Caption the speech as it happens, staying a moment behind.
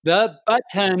The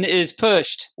button is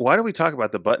pushed. Why do we talk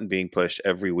about the button being pushed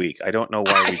every week? I don't know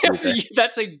why we do that.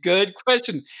 That's a good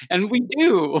question. And we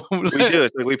do. We do.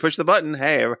 It's like we push the button.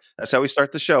 Hey, that's how we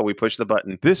start the show. We push the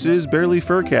button. This is Barely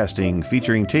Furcasting,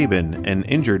 featuring Tabin, an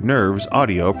Injured Nerves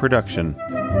audio production.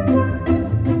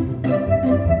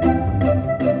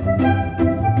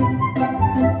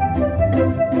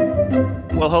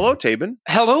 Well, hello, Tabin.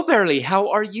 Hello, Barely.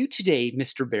 How are you today,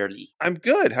 Mr. Barely? I'm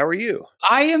good. How are you?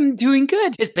 I am doing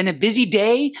good. It's been a busy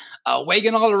day,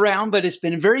 wagon all around, but it's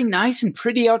been very nice and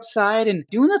pretty outside and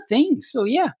doing the things. So,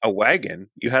 yeah. A wagon?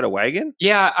 You had a wagon?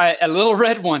 Yeah, a little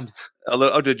red one.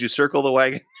 Did you circle the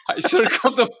wagon? I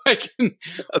circled the wagon.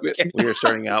 Okay, we are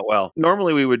starting out well.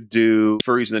 Normally we would do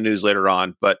furries in the news later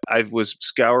on, but I was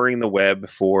scouring the web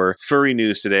for furry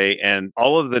news today, and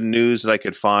all of the news that I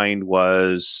could find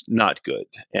was not good.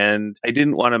 And I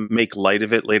didn't want to make light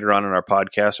of it later on in our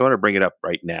podcast, so I want to bring it up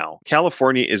right now.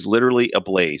 California is literally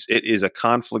ablaze. It is a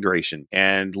conflagration,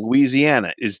 and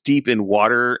Louisiana is deep in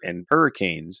water and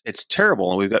hurricanes. It's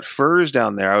terrible, and we've got furs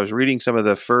down there. I was reading some of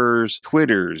the furs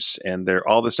Twitters, and they're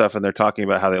all the stuff, and they're talking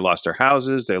about how they lost their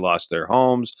houses, they lost their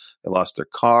homes, they lost their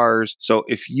cars. So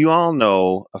if you all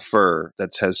know a fur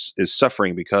that is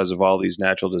suffering because of all these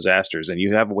natural disasters and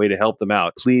you have a way to help them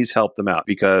out, please help them out,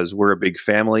 because we're a big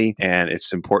family and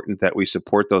it's important that we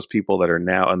support those people that are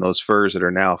now, and those furs that are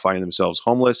now finding themselves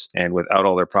homeless and without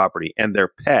all their property and their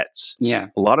pets. Yeah.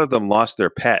 A lot of them lost their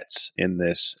pets in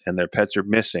this, and their pets are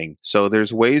missing. So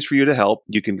there's ways for you to help.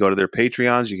 You can go to their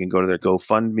Patreons, you can go to their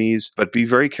GoFundMes, but be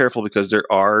very careful because there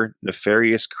are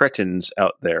nefarious cretins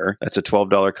out there. That's a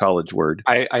 $12 college word.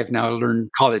 I've now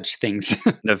learned college things.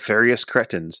 Nefarious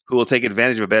cretins who will take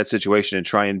advantage of a bad situation and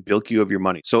try and bilk you of your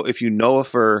money. So if you know a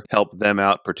fur, help them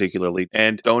out particularly,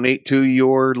 and donate to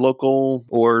your local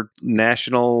or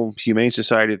national humane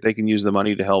society that they can use the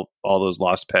money to help all those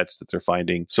lost pets that they're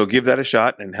finding. So give that a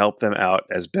shot and help them out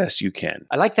as best you can.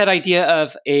 I like that idea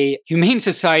of a humane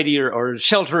society or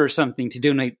shelter or something to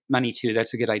donate money to.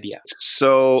 That's a good idea.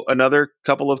 So another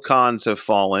couple of cons have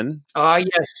fallen.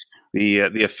 Yes.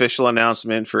 The official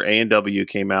announcement for A&W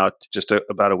came out just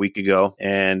about a week ago.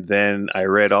 And then I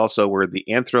read also where the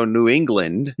Anthro New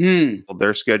England,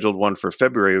 their scheduled one for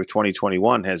February of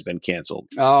 2021 has been canceled.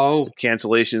 Oh.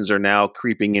 Cancellations are now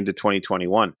creeping into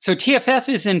 2021. So TFF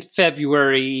is in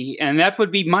February, and that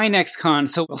would be my next con.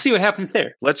 So we'll see what happens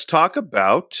there. Let's talk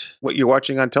about what you're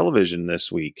watching on television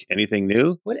this week. Anything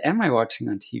new? What am I watching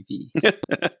on TV?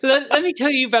 Let me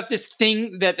tell you about this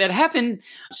thing that happened.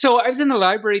 So I was in the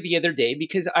library the other day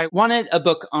because I wanted a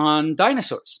book on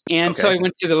dinosaurs. And so I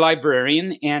went to the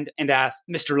librarian and asked,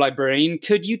 Mr. Librarian,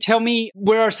 could you tell me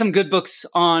where are some good books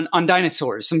on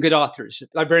dinosaurs, some good authors? The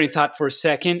librarian thought for a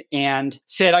second and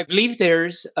said, I believe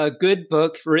there's a good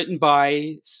book written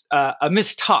by a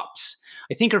Miss Topps.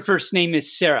 I think her first name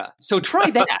is Sarah. So try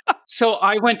that. So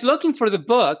I went looking for the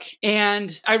book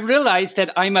and I realized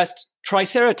that I must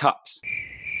Triceratops.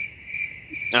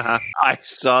 I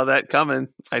saw that coming.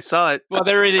 I saw it. Well,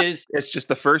 there it is. It's just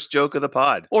the first joke of the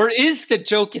pod. Or is the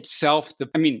joke itself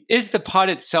is the pod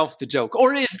itself the joke?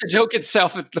 Or is the joke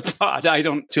itself the pod? I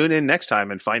don't. Tune in next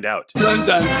time and find out. Dun,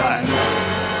 dun, dun.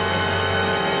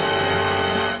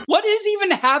 What is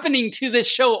even happening to this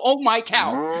show? Oh my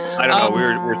cow. I don't know.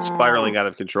 We're spiraling out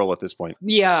of control at this point.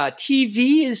 Yeah,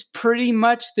 TV is pretty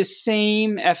much the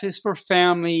same. F is for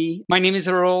family. My Name is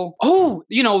Earl. Oh,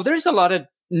 there's a lot of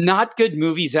not good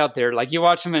movies out there. Like you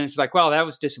watch them and it's like, wow, that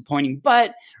was disappointing.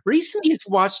 But recently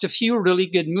I've watched a few really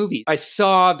good movies. I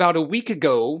saw about a week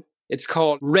ago, it's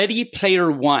called Ready Player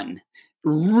One.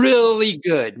 Really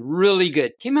good. Really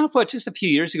good. Came out, just a few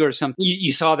years ago or something.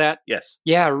 You saw that? Yes.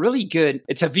 Yeah, really good.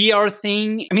 It's a VR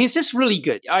thing. It's just really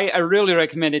good. I really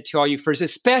recommend it to all you furs,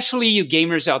 especially you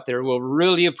gamers out there will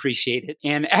really appreciate it.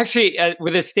 And actually,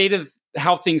 with the state of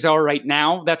how things are right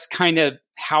now, that's kind of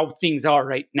how things are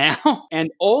right now.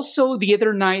 And also the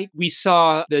other night we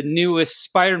saw the newest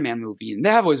Spider-Man movie, and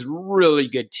that was really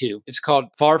good too. It's called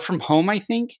Far From Home, I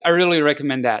think. I really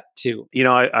recommend that too.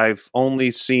 I've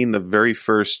only seen the very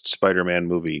first Spider-Man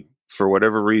movie. For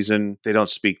whatever reason, they don't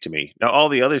speak to me. Now, all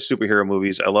the other superhero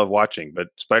movies I love watching, but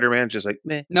Spider-Man's just like,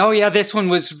 meh. No, yeah, this one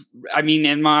was,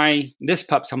 in this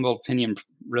pup's humble opinion,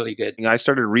 really good. I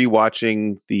started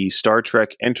rewatching the Star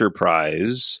Trek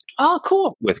Enterprise. Oh,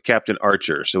 cool. With Captain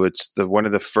Archer. So it's one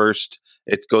of the first.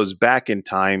 It goes back in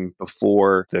time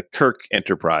before the Kirk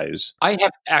Enterprise. I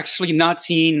have actually not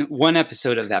seen one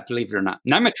episode of that, believe it or not.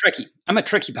 And I'm a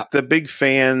Trekkie pup. The big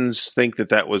fans think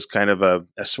that was kind of a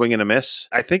swing and a miss.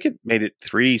 I think it made it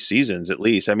 3 seasons at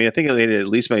least. I think it made it at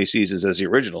least many seasons as the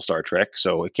original Star Trek,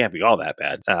 so it can't be all that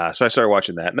bad. So I started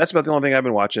watching that. And that's about the only thing I've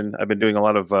been watching. I've been doing a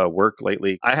lot of work lately.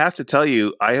 week. I have to tell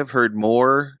you, I have heard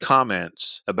more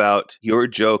comments about your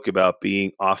joke about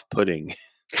being off-putting.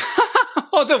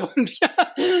 Oh, the one.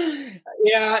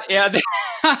 Yeah.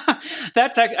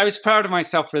 That's I was proud of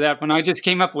myself for that when I just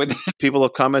came up with it. People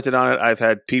have commented on it. I've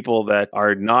had people that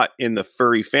are not in the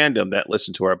furry fandom that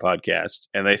listen to our podcast,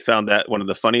 and they found that one of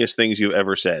the funniest things you've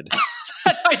ever said.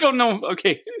 I don't know.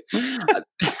 Okay.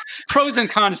 Pros and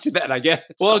cons to that, I guess.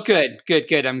 Well, good.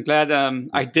 I'm glad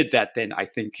I did that then, I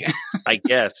think. I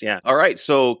guess, yeah. All right,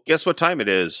 so guess what time it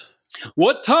is?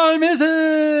 What time is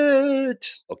it?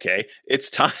 Okay, it's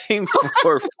time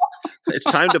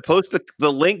to post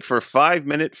the link for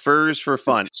 5-minute furs for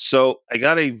fun. So I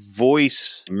got a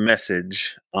voice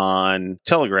message on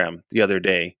Telegram the other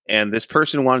day, and this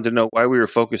person wanted to know why we were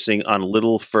focusing on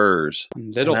little furs.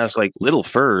 And I was like, little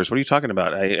furs? What are you talking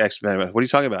about? I asked him, what are you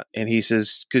talking about? And he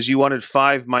says, because you wanted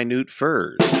 5 minute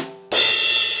furs.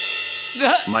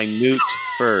 Minute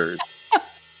furs.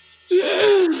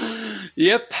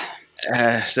 Yep.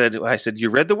 I said, you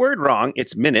read the word wrong.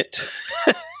 It's minute.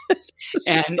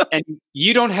 And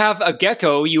you don't have a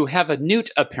gecko. You have a newt,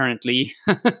 apparently.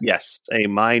 Yes, a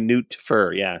minute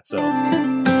fur. Yeah. So.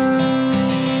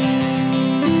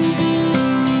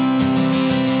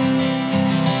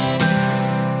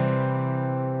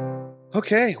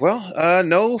 Okay, well,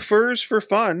 no furs for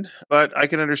fun, but I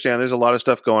can understand there's a lot of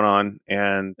stuff going on,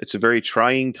 and it's a very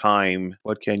trying time.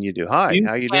 What can you do? Hi,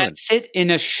 how you doing? Sit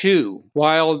in a shoe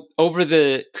while over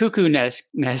the cuckoo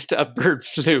nest a bird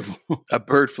flew. A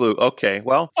bird flew. Okay,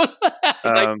 well,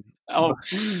 I'm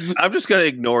just going to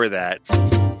ignore that.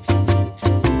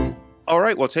 All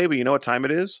right, well, Taba, you know what time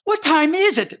it is? What time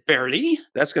is it, Barely?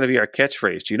 That's going to be our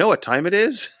catchphrase. Do you know what time it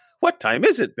is? What time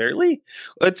is it, Barely?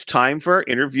 It's time for our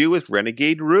interview with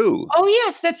Renegade Roo. Oh,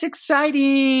 yes, that's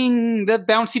exciting. The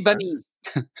bouncy bunny.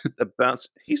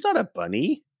 He's not a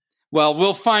bunny. Well,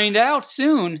 we'll find out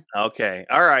soon. Okay.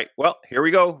 All right. Well, here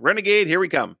we go. Renegade, here we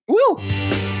come. Woo!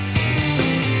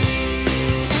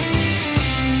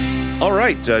 All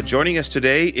right, joining us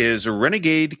today is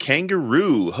Renegade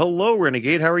Kangaroo. Hello,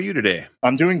 Renegade. How are you today?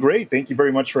 I'm doing great. Thank you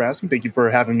very much for asking. Thank you for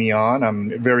having me on.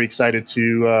 I'm very excited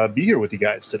to be here with you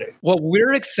guys today. Well,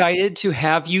 we're excited to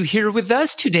have you here with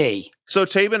us today. So,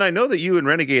 Tabin, I know that you and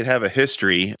Renegade have a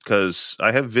history because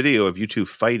I have video of you two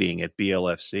fighting at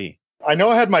BLFC. I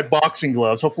know I had my boxing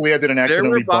gloves. Hopefully I didn't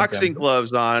accidentally There were boxing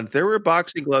gloves on. There were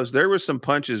boxing gloves. There were some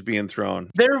punches being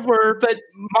thrown. There were, but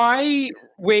my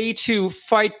way to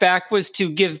fight back was to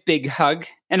give big hug.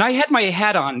 And I had my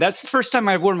hat on. That's the first time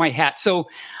I wore my hat. So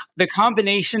the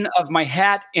combination of my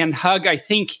hat and hug, I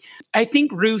think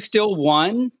Roo still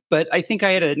won, but I think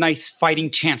I had a nice fighting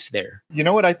chance there. You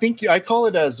know what? I think I call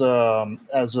it as a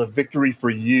victory for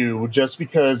you, just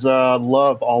because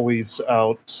love always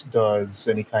outdoes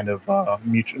any kind of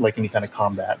any kind of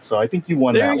combat. So I think you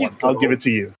won that one. I'll give it to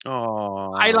you.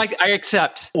 Oh, I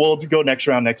accept. We'll go next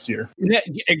round next year.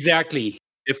 Exactly.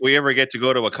 If we ever get to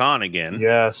go to a con again.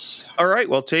 Yes. All right.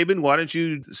 Well, Tabin, why don't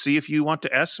you see if you want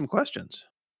to ask some questions?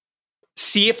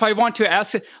 See if I want to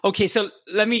ask it. Okay, so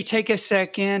let me take a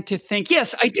second to think.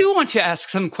 Yes, I do want to ask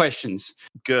some questions.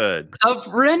 Good. Of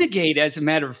Renegade, as a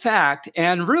matter of fact.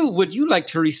 And Roo, would you like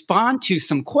to respond to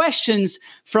some questions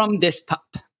from this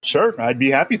pup? Sure, I'd be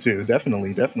happy to.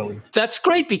 Definitely. That's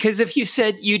great, because if you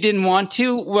said you didn't want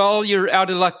to, well, you're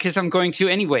out of luck because I'm going to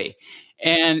anyway.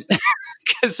 And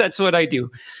because that's what I do.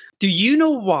 Do you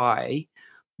know why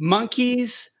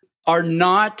monkeys are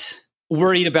not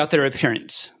worried about their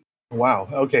appearance? Wow.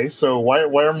 Okay. So why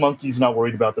are monkeys not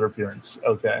worried about their appearance?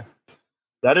 Okay.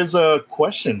 That is a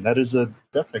question. That is a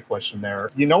definite question there.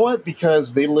 You know what?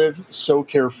 Because they live so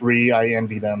carefree, I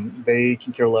envy them. They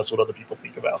can care less what other people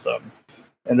think about them.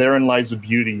 And therein lies the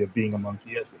beauty of being a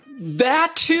monkey, I think.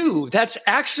 That too. That's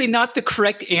actually not the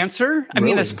correct answer. I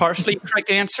mean, that's partially the correct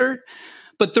answer.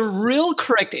 But the real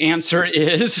correct answer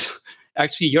is,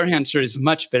 actually, your answer is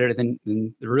much better than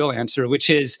the real answer,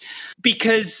 which is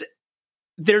because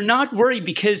they're not worried,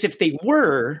 because if they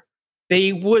were,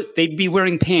 they'd be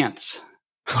wearing pants.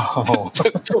 Oh.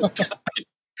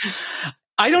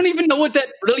 I don't even know what that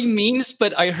really means,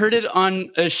 but I heard it on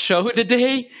a show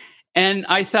today, and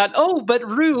I thought, oh, but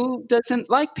Roo doesn't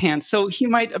like pants, so he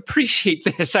might appreciate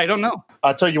this. I don't know.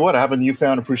 I'll tell you what, I have a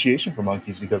newfound appreciation for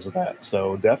monkeys because of that,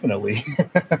 so definitely.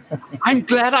 I'm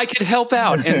glad I could help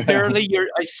out, and barely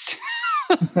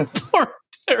poor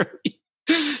Barry.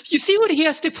 You see what he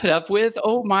has to put up with?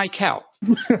 Oh, my cow.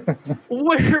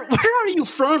 Where are you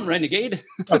from, Renegade?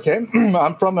 Okay,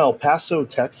 I'm from El Paso,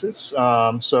 Texas.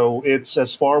 So it's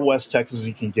as far west Texas as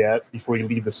you can get before you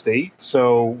leave the state.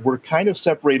 So we're kind of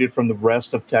separated from the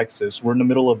rest of Texas. We're in the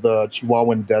middle of the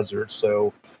Chihuahuan Desert.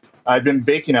 So I've been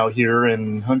baking out here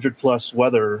in 100+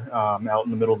 weather out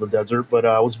in the middle of the desert, but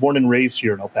I was born and raised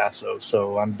here in El Paso,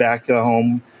 so I'm back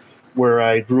home where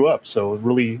I grew up. So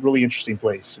really, really interesting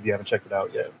place if you haven't checked it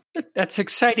out yet. That's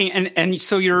exciting. And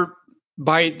so you're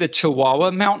by the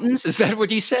Chihuahua Mountains? Is that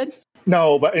what you said?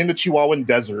 No, but in the Chihuahuan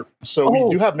Desert. So we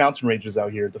do have mountain ranges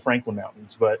out here, the Franklin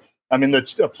Mountains, but I'm in a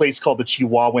place called the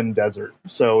Chihuahuan Desert.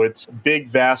 So it's a big,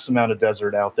 vast amount of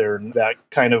desert out there, and that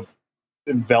kind of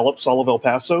envelops all of El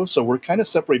Paso. So we're kind of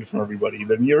separated from everybody.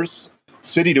 The nearest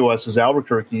city to us is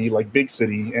Albuquerque, like big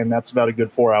city, and that's about a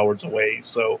good 4 hours away.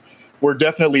 So we're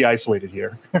definitely isolated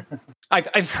here.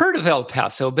 I've heard of El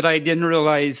Paso, but I didn't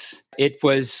realize it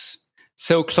was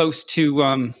so close to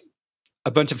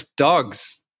a bunch of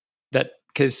dogs.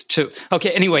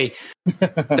 Anyway,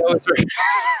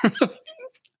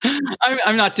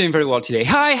 I'm not doing very well today.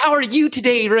 Hi, how are you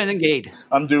today, Renegade?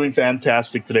 I'm doing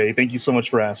fantastic today. Thank you so much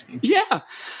for asking. Yeah.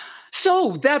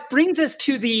 So that brings us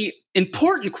to the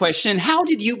important question. How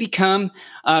did you become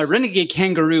Renegade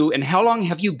Kangaroo, and how long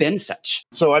have you been such?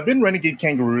 So I've been Renegade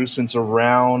Kangaroo since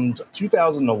around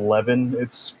 2011.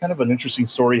 It's kind of an interesting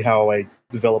story how I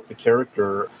developed the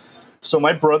character. So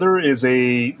my brother is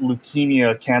a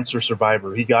leukemia cancer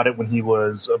survivor. He got it when he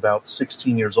was about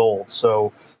 16 years old.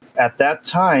 So at that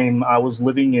time, I was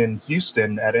living in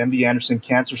Houston at MD Anderson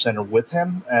Cancer Center with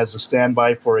him as a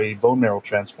standby for a bone marrow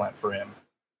transplant for him.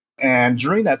 And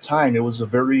during that time, it was a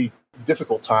very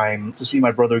difficult time to see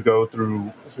my brother go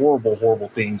through horrible, horrible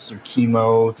things, through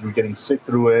chemo, through getting sick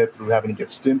through it, through having to get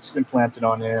stents implanted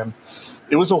on him.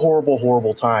 It was a horrible,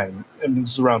 horrible time. And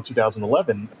this is around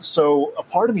 2011. So a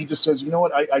part of me just says, you know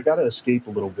what, I got to escape a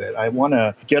little bit. I want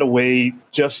to get away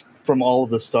just from all of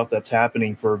the stuff that's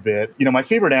happening for a bit. You know, my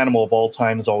favorite animal of all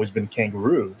time has always been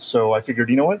kangaroo. So I figured,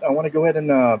 you know what, I want to go ahead and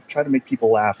try to make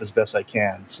people laugh as best I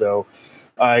can. So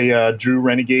I drew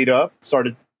Renegade up,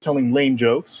 started telling lame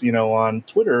jokes, on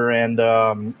Twitter. And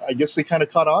I guess they kind of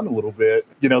caught on a little bit.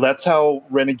 That's how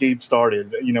Renegade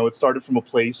started. It started from a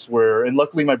place where, and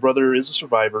luckily my brother is a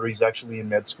survivor. He's actually in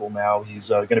med school now. He's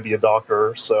going to be a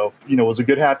doctor. So, it was a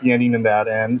good happy ending in that.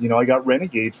 And, I got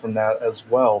Renegade from that as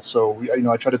well. So,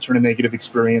 I try to turn a negative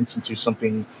experience into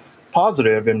something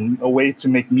positive, and a way to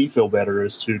make me feel better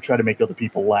is to try to make other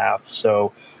people laugh.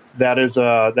 So that's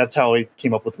how I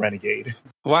came up with Renegade.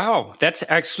 Wow, that's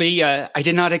actually, I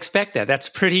did not expect that. That's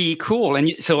pretty cool.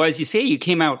 And so as you say, you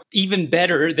came out even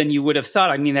better than you would have thought.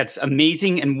 I mean, that's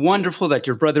amazing and wonderful that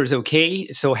your brother's okay,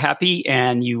 so happy,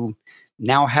 and you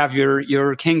now have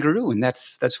your kangaroo, and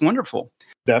that's wonderful.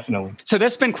 Definitely. So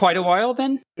that's been quite a while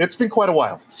then? It's been quite a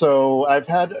while. So I've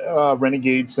had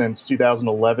Renegade since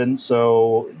 2011.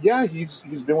 So yeah, he's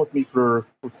been with me for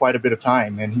quite a bit of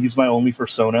time, and he's my only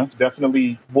persona. It's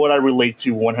definitely what I relate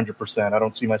to 100%. I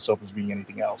don't see myself as being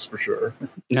anything else, for sure.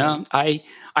 No, I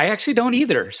actually don't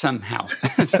either somehow.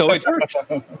 So it works.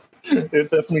 It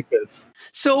definitely fits.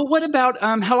 So what about,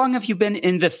 how long have you been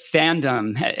in the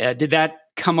fandom? Did that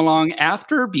come along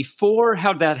after, before?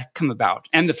 How did that come about?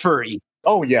 And the furry?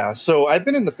 Oh, yeah. So I've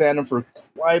been in the fandom for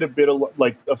quite a bit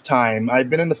of time. I've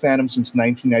been in the fandom since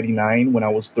 1999 when I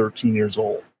was 13 years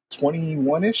old.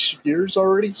 21-ish years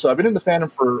already. So I've been in the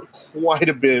fandom for quite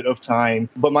a bit of time,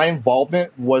 but my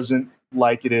involvement wasn't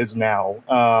like it is now.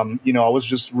 I was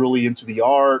just really into the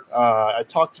art. I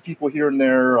talked to people here and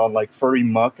there on like Furry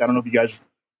Muck. I don't know if you guys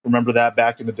remember that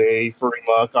back in the day, Furry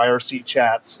Muck, IRC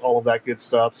chats, all of that good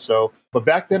stuff. So, but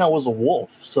back then I was a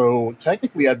wolf. So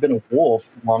technically I've been a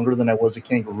wolf longer than I was a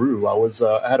kangaroo.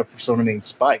 I had a persona named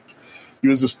Spike. He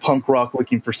was this punk rock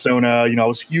looking persona. I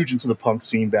was huge into the punk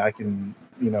scene back in,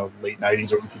 late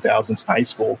 90s, early 2000s, high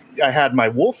school. I had my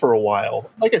wolf for a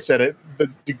while. Like I said, the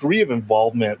degree of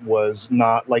involvement was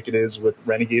not like it is with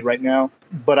Renegade right now,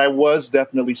 but I was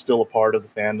definitely still a part of the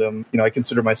fandom. I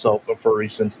consider myself a furry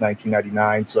since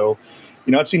 1999. So,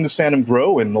 I've seen this fandom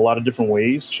grow in a lot of different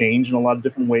ways, change in a lot of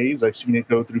different ways. I've seen it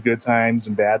go through good times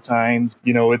and bad times.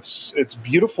 It's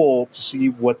beautiful to see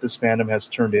what this fandom has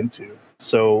turned into.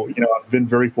 So, I've been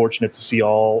very fortunate to see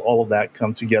all of that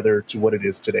come together to what it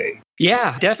is today.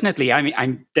 Yeah, definitely. I mean,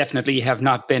 I definitely have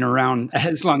not been around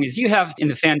as long as you have in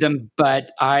the fandom,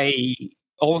 but I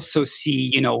also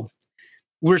see,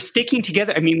 we're sticking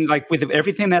together. I mean, like with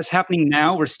everything that's happening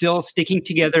now, we're still sticking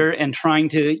together and trying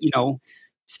to,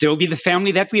 still be the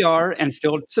family that we are and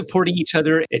still supporting each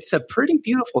other. It's a pretty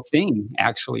beautiful thing,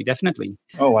 actually, definitely.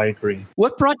 Oh, I agree.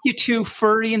 What brought you to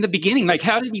furry in the beginning? Like,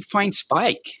 how did you find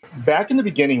Spike? Back in the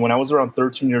beginning, when I was around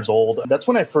 13 years old, that's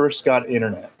when I first got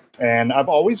internet. And I've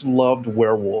always loved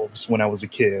werewolves when I was a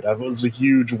kid. I was a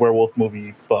huge werewolf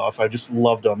movie buff. I just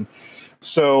loved them.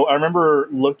 So I remember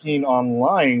looking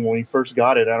online when we first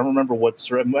got it. I don't remember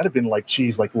it might have been like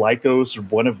Lycos or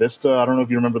Buena Vista. I don't know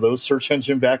if you remember those search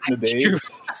engine back in the day.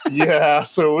 Yeah,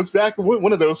 so it was back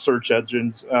one of those search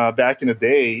engines back in the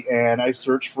day, and I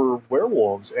searched for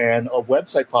werewolves, and a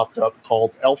website popped up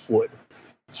called Elfwood.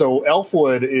 So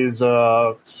Elfwood is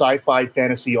a sci-fi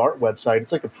fantasy art website.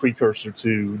 It's like a precursor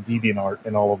to DeviantArt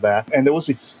and all of that. And there was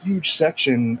a huge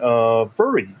section of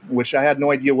furry, which I had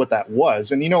no idea what that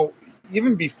was. And,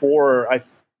 even before I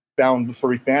found the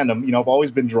furry fandom, I've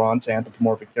always been drawn to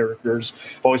anthropomorphic characters.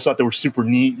 I've always thought they were super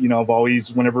neat. I've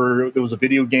always, whenever there was a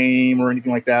video game or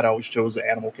anything like that, I always chose an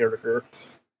animal character.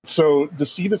 So to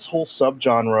see this whole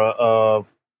subgenre of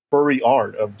furry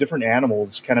art, of different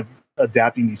animals kind of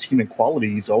adapting these human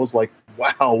qualities, I was like,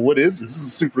 wow, what is this? This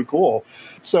is super cool.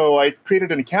 So I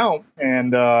created an account,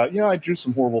 and I drew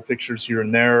some horrible pictures here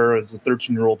and there, as a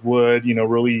 13-year-old would,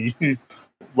 really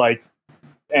like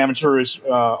amateurish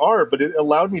art, but it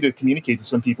allowed me to communicate to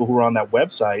some people who were on that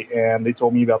website, and they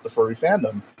told me about the furry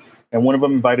fandom. And one of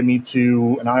them invited me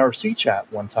to an IRC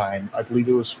chat one time. I believe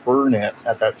it was Furnet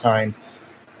at that time.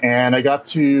 And I got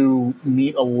to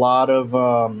meet a lot of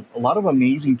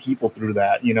amazing people through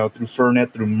that, through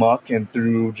Furnet, through Muck, and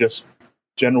through just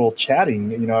general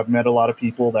chatting. I've met a lot of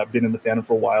people that have been in the fandom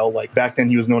for a while. Like back then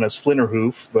he was known as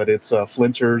Flinterhoof, but it's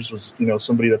Flinters was,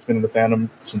 somebody that's been in the fandom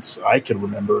since I could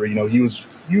remember. He was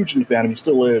huge in the fandom. He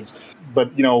still is.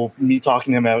 But, me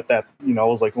talking to him about that, I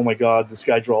was like, oh my God, this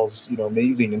guy draws,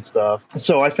 amazing and stuff.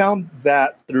 So I found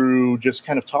that through just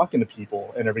kind of talking to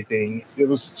people and everything. It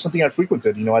was something I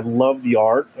frequented. I loved the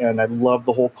art, and I loved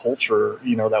the whole culture,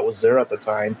 that was there at the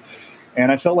time. And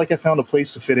I felt like I found a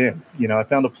place to fit in. I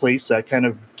found a place that kind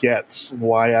of gets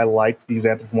why I like these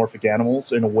anthropomorphic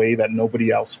animals in a way that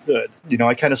nobody else could.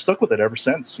 I kind of stuck with it ever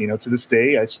since. To this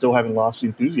day, I still haven't lost the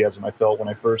enthusiasm I felt when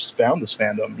I first found this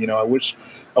fandom. I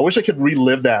wish I could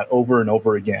relive that over and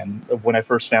over again of when I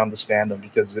first found this fandom,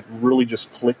 because it really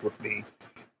just clicked with me.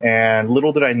 And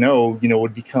little did I know, it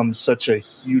would become such a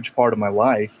huge part of my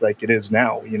life like it is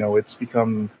now. It's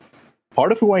become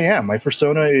part of who I am. My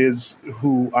persona is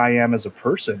who I am as a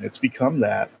person. It's become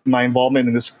that. My involvement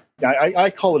in this, I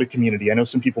call it a community. I know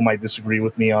some people might disagree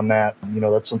with me on that.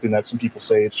 That's something that some people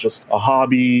say it's just a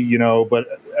hobby, but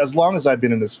as long as I've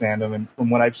been in this fandom, and from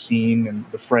what I've seen and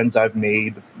the friends I've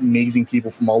made, the amazing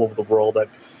people from all over the world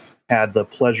I've had the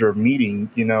pleasure of meeting,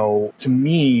 to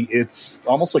me, it's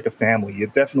almost like a family.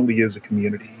 It definitely is a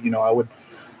community.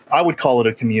 I would call it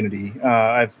a community.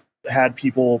 I've had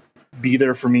people be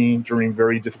there for me during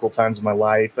very difficult times of my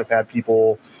life. I've had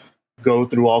people go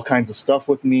through all kinds of stuff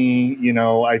with me.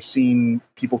 I've seen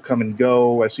people come and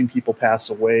go. I've seen people pass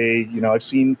away.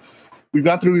 We've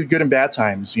gone through good and bad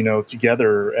times,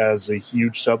 together as a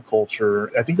huge subculture.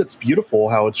 I think that's beautiful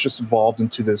how it's just evolved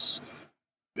into this.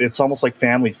 It's almost like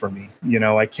family for me.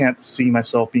 I can't see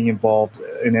myself being involved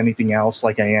in anything else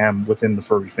like I am within the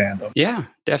furry fandom. Yeah,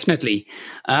 definitely.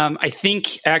 I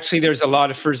think actually there's a lot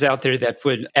of furs out there that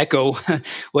would echo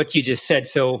what you just said.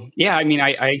 So yeah,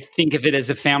 I think of it as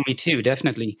a family too,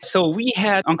 definitely. So we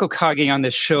had Uncle Kage on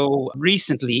the show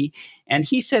recently, and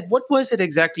he said, what was it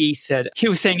exactly he said? He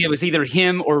was saying it was either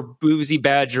him or Boozy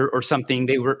Badger or something.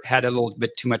 They had a little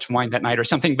bit too much wine that night or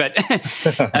something. But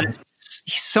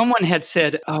someone had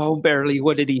said, barely,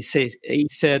 what did he say? He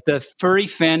said, the furry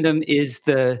fandom is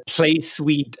the place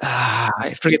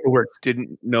I forget the word.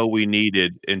 Didn't know we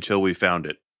needed until we found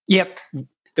it. Yep.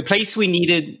 The place we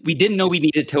didn't know we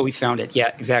needed till we found it.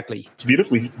 Yeah, exactly. It's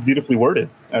beautifully worded.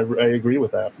 I agree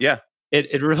with that. Yeah.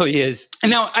 It really is. And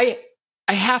now I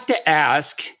have to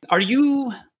ask,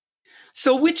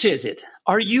 so which is it?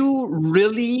 Are you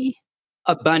really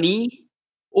a bunny,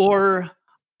 or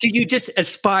do you just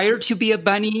aspire to be a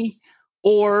bunny?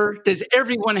 Or does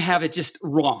everyone have it just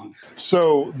wrong?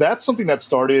 So that's something that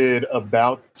started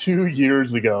about 2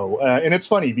 years ago. And it's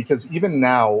funny because even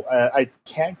now, I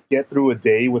can't get through a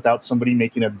day without somebody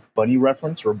making a bunny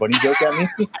reference or a bunny joke at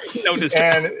me. I noticed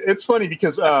and that. It's funny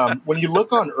because when you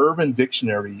look on Urban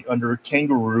Dictionary under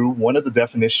kangaroo, one of the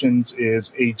definitions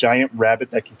is a giant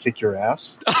rabbit that can kick your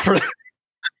ass.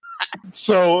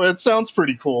 So it sounds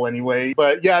pretty cool anyway.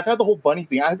 But yeah, I've had the whole bunny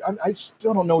thing. I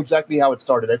still don't know exactly how it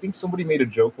started. I think somebody made a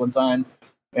joke one time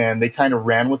and they kind of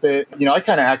ran with it. I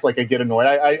kind of act like I get annoyed.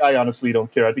 I honestly don't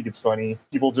care. I think it's funny.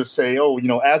 People just say,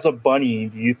 as a bunny,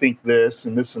 do you think this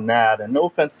and this and that? And no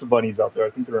offense to bunnies out there. I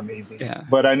think they're amazing. Yeah.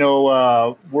 But I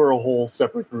know we're a whole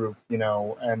separate group,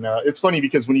 and it's funny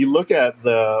because when you look at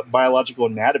the biological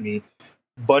anatomy,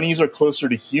 bunnies are closer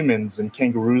to humans and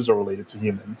kangaroos are related to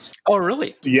humans. Oh,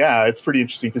 really? Yeah, it's pretty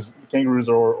interesting because kangaroos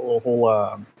are a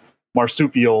whole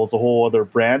marsupial is a whole other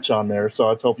branch on there. So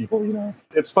I tell people,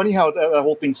 it's funny how that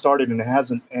whole thing started and it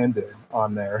hasn't ended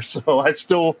on there. So I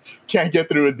still can't get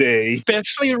through a day.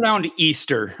 Especially around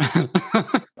Easter.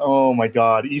 Oh my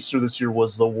God. Easter this year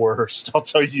was the worst. I'll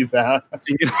tell you that.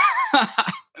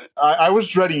 I was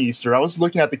dreading Easter. I was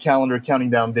looking at the calendar, counting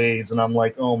down days, and I'm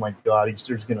like, oh my God,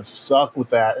 Easter's going to suck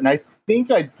with that. And I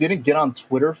think I didn't get on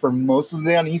Twitter for most of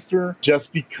the day on Easter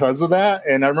just because of that.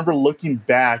 And I remember looking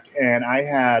back and I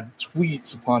had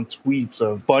tweets upon tweets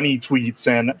of bunny tweets.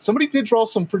 And somebody did draw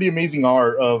some pretty amazing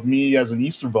art of me as an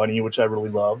Easter bunny, which I really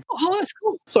love. Oh, that's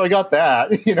cool. So I got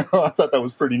that. I thought that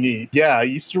was pretty neat. Yeah,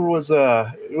 Easter was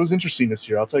it was interesting this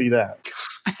year. I'll tell you that.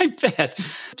 I bet.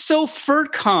 So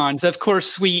FurCons, of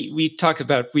course, we talked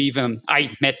about,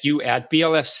 I met you at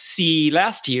BLFC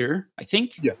last year, I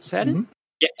think. Yes. Is that it?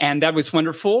 Yeah, and that was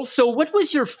wonderful. So what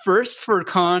was your first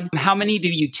FurCon? How many do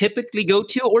you typically go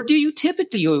to, or do you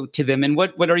typically go to them? And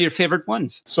what are your favorite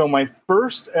ones? So my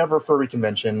first ever furry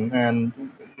convention,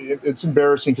 and it's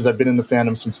embarrassing because I've been in the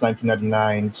fandom since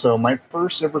 1999. So my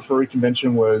first ever furry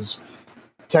convention was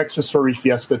Texas Furry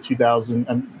Fiesta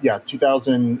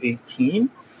 2018.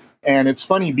 And it's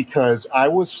funny because I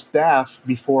was staff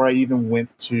before I even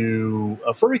went to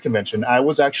a furry convention. I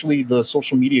was actually the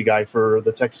social media guy for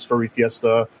the Texas Furry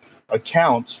Fiesta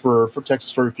account for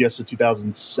Texas Furry Fiesta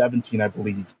 2017, I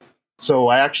believe. So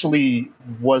I actually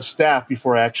was staff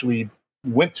before I actually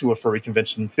went to a furry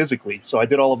convention physically. So I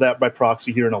did all of that by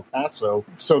proxy here in El Paso.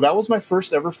 So that was my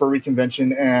first ever furry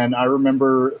convention. And I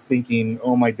remember thinking,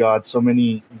 oh my God, so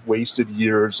many wasted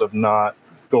years of not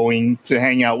going to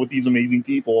hang out with these amazing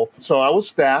people. So I was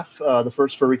staff the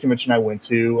first furry convention I went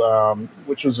to,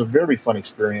 which was a very fun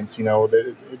experience.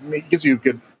 It gives you a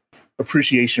good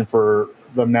appreciation for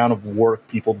the amount of work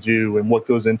people do and what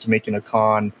goes into making a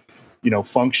con,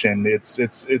 function. It's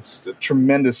a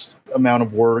tremendous amount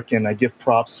of work, and I give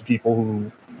props to people who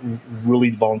really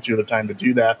volunteer their time to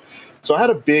do that. So I had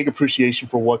a big appreciation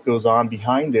for what goes on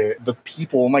behind it. The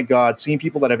people, oh my God, seeing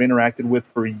people that I've interacted with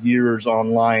for years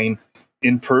online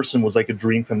in person was like a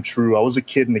dream come true. I was a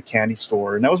kid in a candy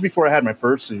store, and that was before I had my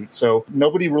fursuit. So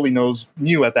nobody really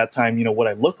knew at that time, what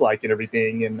I look like and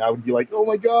everything. And I would be like, oh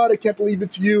my God, I can't believe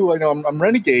it's you. I know I'm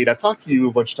Renegade. I've talked to you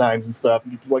a bunch of times and stuff.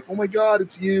 And people were like, oh my God,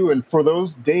 it's you. And for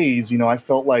those days, I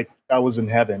felt like I was in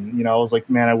heaven. I was like,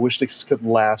 man, I wish this could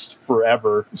last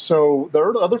forever. So there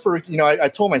are other furry, I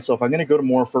told myself I'm going to go to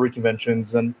more furry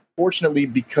conventions. And fortunately,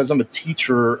 because I'm a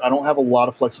teacher, I don't have a lot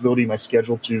of flexibility in my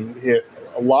schedule to hit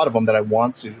a lot of them that I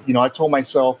want to. I told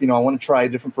myself, I want to try a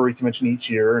different furry convention each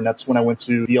year. And that's when I went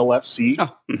to BLFC.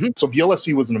 Oh, mm-hmm. So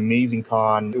BLFC was an amazing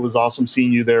con. It was awesome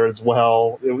seeing you there as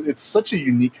well. It's such a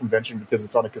unique convention because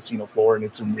it's on a casino floor and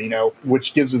it's in Reno,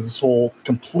 which gives us this whole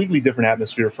completely different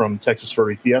atmosphere from Texas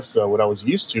Furry Fiesta, what I was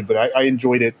used to. But I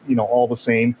enjoyed it, all the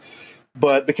same.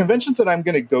 But the conventions that I'm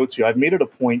going to go to, I've made it a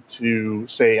point to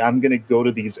say I'm going to go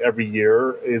to these every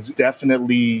year, is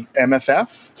definitely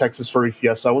MFF, Texas Furry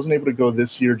Fiesta. I wasn't able to go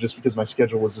this year just because my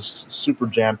schedule was just super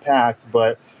jam-packed,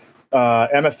 but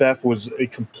MFF was a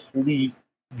complete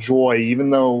joy, even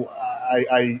though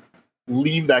I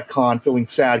leave that con feeling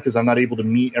sad because I'm not able to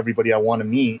meet everybody I want to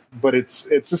meet. But it's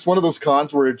just one of those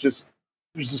cons where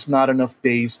there's just not enough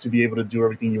days to be able to do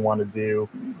everything you want to do.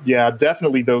 Yeah,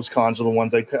 definitely those cons are the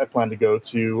ones I plan to go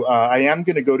to. I am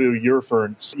going to go to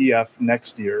Eurofurence EF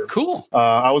next year. Cool.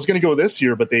 I was going to go this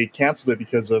year, but they canceled it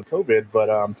because of COVID.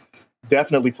 But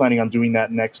definitely planning on doing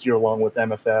that next year along with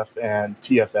MFF and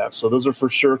TFF. So those are for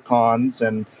sure cons.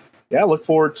 And yeah, I look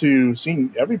forward to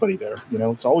seeing everybody there.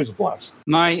 It's always a blast.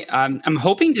 I'm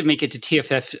hoping to make it to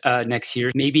TFF next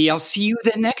year. Maybe I'll see you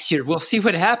then next year. We'll see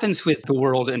what happens with the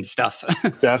world and stuff.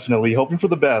 Definitely. Hoping for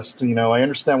the best. I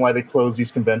understand why they closed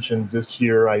these conventions this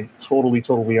year. I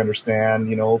totally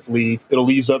understand. Hopefully it'll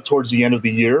ease up towards the end of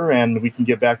the year and we can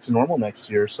get back to normal next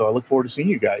year. So I look forward to seeing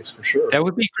you guys for sure. That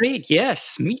would be great.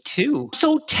 Yes, me too.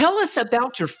 So tell us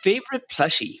about your favorite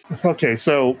plushie. Okay,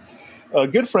 so a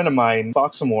good friend of mine,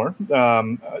 Foxamore,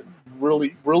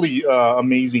 really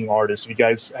amazing artist. If you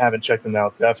guys haven't checked him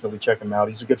out, definitely check him out.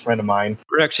 He's a good friend of mine.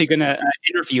 We're actually going to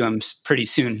interview him pretty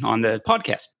soon on the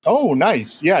podcast. Oh,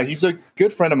 nice. Yeah, he's a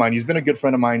good friend of mine. He's been a good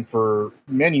friend of mine for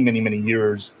many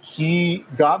years. He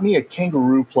got me a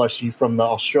kangaroo plushie from the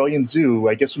Australian Zoo.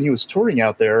 I guess when he was touring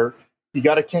out there, he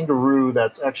got a kangaroo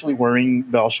that's actually wearing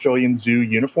the Australian Zoo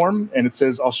uniform, and it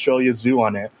says Australia Zoo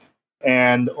on it.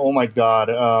 And oh my God,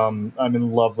 I'm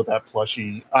in love with that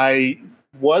plushie. I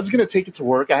was going to take it to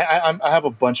work. I have a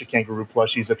bunch of kangaroo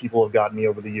plushies that people have gotten me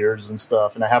over the years and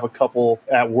stuff. And I have a couple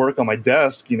at work on my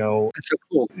desk, That's so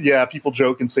cool. Yeah, people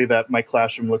joke and say that my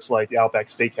classroom looks like the Outback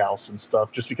Steakhouse and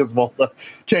stuff just because of all the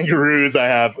kangaroos I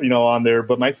have, on there.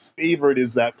 But my favorite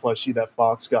is that plushie that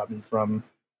Fox got me from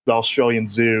the Australian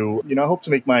Zoo. I hope to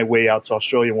make my way out to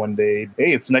Australia one day.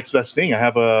 Hey, it's the next best thing. I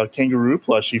have a kangaroo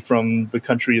plushie from the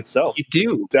country itself. You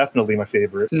do? Definitely my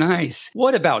favorite. Nice.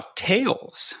 What about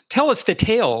tails? Tell us the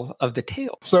tale of the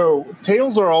tail. So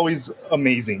tails are always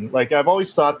amazing. Like I've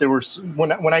always thought they were,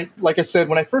 when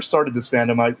I first started this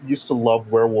fandom, I used to love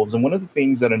werewolves. And one of the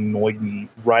things that annoyed me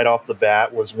right off the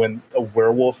bat was when a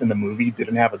werewolf in the movie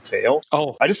didn't have a tail.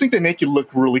 Oh, I just think they make it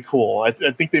look really cool. I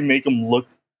think they make them look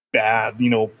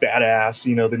badass,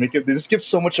 they just give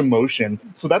so much emotion.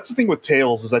 So that's the thing with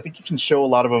tails is I think you can show a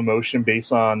lot of emotion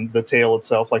based on the tail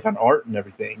itself, like on art and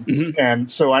everything. Mm-hmm.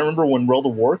 And so I remember when World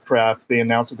of Warcraft, they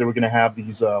announced that they were going to have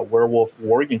these werewolf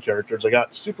worgen characters. I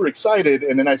got super excited,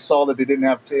 and then I saw that they didn't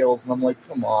have tails, and I'm like,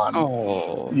 come on.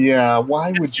 Oh. Yeah,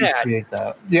 why would you sad. create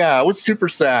that? Yeah, it was super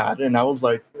sad, and I was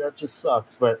like, that just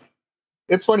sucks. But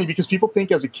it's funny because people think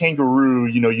as a kangaroo,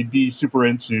 you'd be super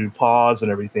into paws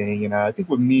and everything. And I think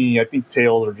with me,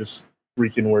 tails are just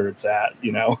freaking where it's at,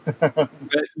 But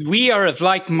we are of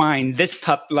like mind. This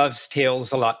pup loves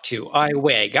tails a lot too. I'm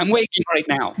wagging right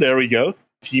now. There we go.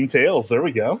 Team tails. There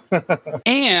we go.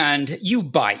 And you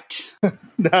bite.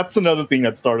 That's another thing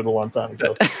that started a long time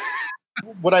ago.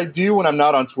 What I do when I'm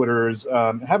not on Twitter is,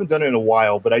 I haven't done it in a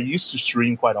while, but I used to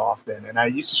stream quite often. And I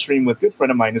used to stream with a good friend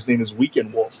of mine. His name is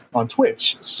Weekend Wolf on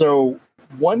Twitch. So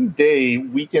one day,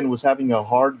 Weekend was having a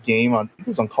hard game I think it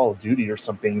was on Call of Duty or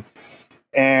something.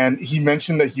 And he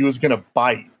mentioned that he was going to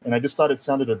bite. And I just thought it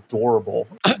sounded adorable.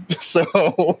 So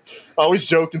I always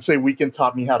joke and say Weekend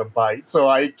taught me how to bite. So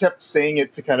I kept saying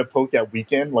it to kind of poke at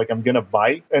Weekend, like I'm going to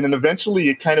bite. And then eventually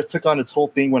it kind of took on its whole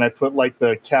thing when I put like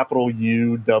the capital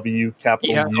U, W,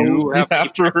 capital U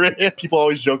after it. People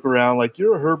always joke around like,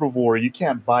 you're a herbivore, you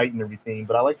can't bite and everything.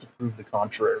 But I like to prove the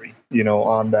contrary,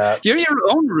 on that. You're your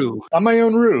own Roo. I'm my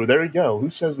own Roo. There you go. Who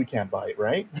says we can't bite,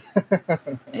 right?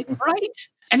 Right.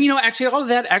 And, actually, all of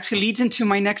that actually leads into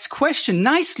my next question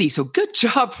nicely. So good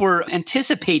job for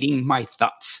anticipating my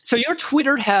thoughts. So your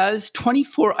Twitter has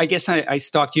 24, I guess I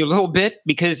stalked you a little bit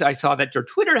because I saw that your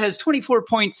Twitter has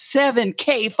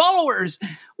 24.7K followers.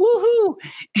 Woohoo!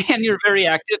 And you're very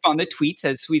active on the tweets,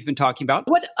 as we've been talking about.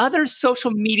 What other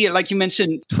social media, like you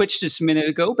mentioned Twitch just a minute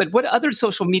ago, but what other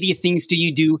social media things do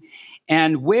you do?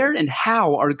 And where and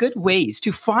how are good ways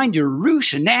to find your Roo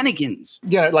shenanigans?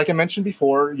 Yeah, like I mentioned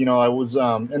before, I was,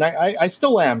 and I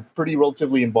still am pretty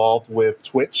relatively involved with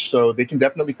Twitch. So they can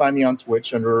definitely find me on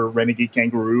Twitch under Renegade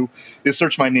Kangaroo. They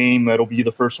search my name, that'll be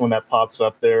the first one that pops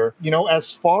up there.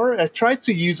 I tried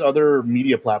to use other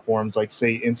media platforms like,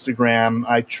 say, Instagram.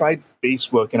 I tried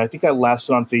Facebook, and I think I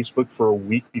lasted on Facebook for a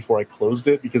week before I closed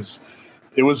it because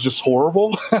it was just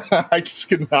horrible. I just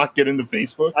could not get into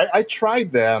Facebook. I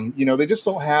tried them. They just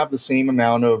don't have the same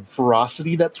amount of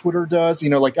ferocity that Twitter does.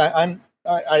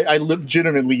 I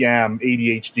legitimately am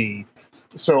ADHD.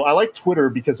 So I like Twitter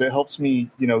because it helps me,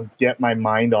 get my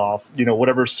mind off,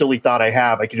 whatever silly thought I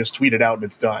have, I can just tweet it out and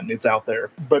it's done. It's out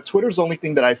there. But Twitter's the only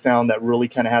thing that I found that really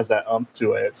kind of has that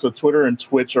to it. So Twitter and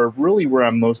Twitch are really where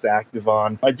I'm most active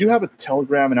on. I do have a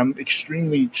Telegram, and I'm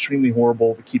extremely, extremely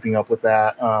horrible at keeping up with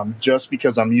that, just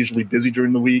because I'm usually busy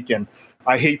during the week. And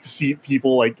I hate to see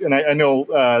people and I know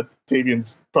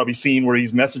Tavian's probably seen where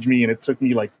he's messaged me and it took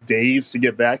me like days to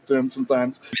get back to him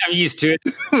sometimes. I'm used to it.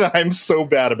 I'm so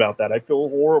bad about that. I feel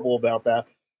horrible about that.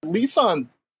 At least on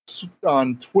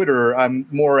Twitter, I'm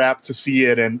more apt to see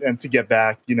it and to get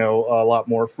back, a lot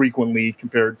more frequently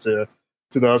compared to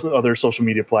the other social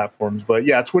media platforms. But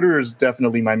yeah, Twitter is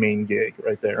definitely my main gig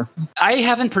right there. I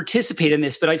haven't participated in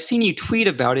this, but I've seen you tweet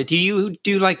about it. Do you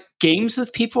do like games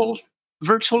with people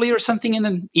virtually or something in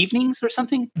the evenings or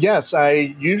something? Yes,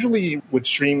 I usually would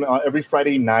stream every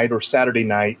Friday night or Saturday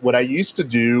night. What I used to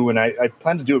do, and I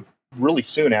plan to do it really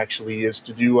soon actually, is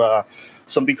to do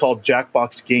something called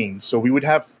Jackbox Games. So we would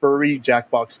have furry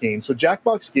Jackbox Games. So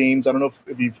Jackbox Games, I don't know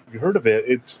if you've heard of it.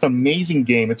 It's an amazing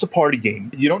game. It's a party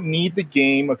game. You don't need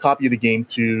a copy of the game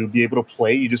to be able to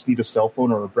play. You just need a cell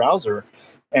phone or a browser.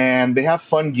 And they have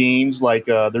fun games like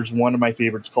there's one of my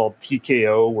favorites called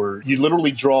TKO, where you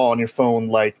literally draw on your phone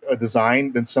like a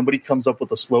design, then somebody comes up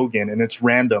with a slogan and it's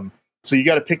random. So you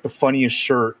got to pick the funniest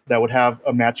shirt that would have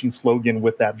a matching slogan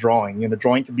with that drawing. And the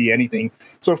drawing could be anything.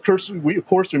 So of course we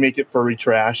make it furry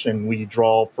trash, and we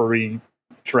draw furry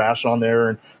trash on there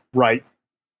and write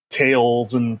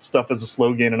tails and stuff as a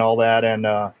slogan and all that. And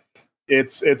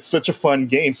It's such a fun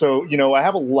game. So, I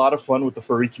have a lot of fun with the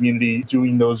furry community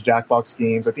doing those Jackbox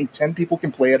games. I think 10 people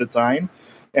can play at a time,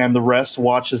 and the rest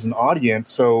watch as an audience.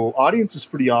 So audience is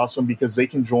pretty awesome because they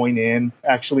can join in,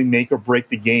 actually make or break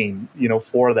the game,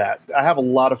 for that. I have a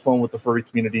lot of fun with the furry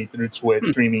community through Twitch,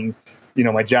 streaming,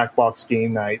 my Jackbox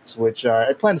game nights, which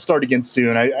I plan to start again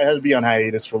soon. I had to be on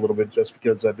hiatus for a little bit just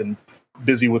because I've been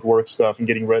busy with work stuff and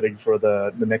getting ready for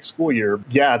the next school year.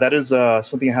 Yeah, that is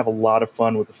something I have a lot of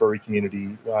fun with the furry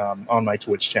community on my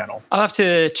Twitch channel. I'll have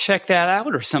to check that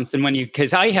out or something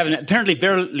because I haven't apparently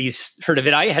barely heard of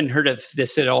it. I hadn't heard of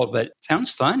this at all, but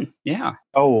sounds fun. Yeah.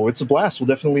 Oh, it's a blast. We'll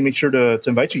definitely make sure to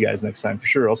invite you guys next time for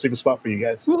sure. I'll save a spot for you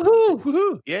guys. Woohoo!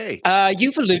 Woohoo! Yay!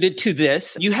 You've alluded to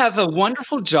this. You have a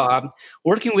wonderful job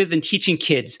working with and teaching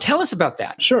kids. Tell us about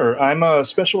that. Sure. I'm a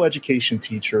special education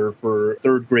teacher for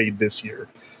third grade this year.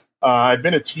 I've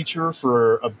been a teacher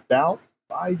for about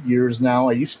 5 years now.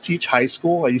 I used to teach high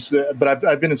school. But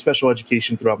I've been in special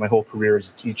education throughout my whole career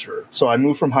as a teacher. So I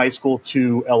moved from high school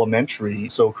to elementary.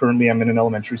 So currently I'm in an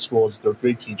elementary school as a third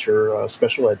grade teacher, a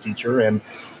special ed teacher, and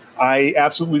I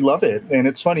absolutely love it. And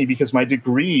it's funny because my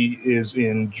degree is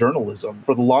in journalism.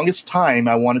 For the longest time,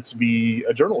 I wanted to be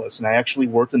a journalist. And I actually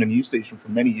worked in a news station for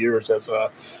many years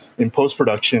in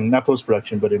post-production, not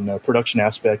post-production, but in a production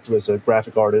aspect as a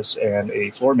graphic artist and a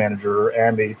floor manager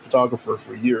and a photographer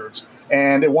for years.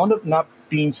 And it wound up not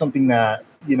being something that,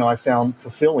 I found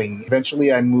fulfilling.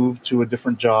 Eventually, I moved to a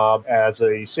different job as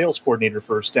a sales coordinator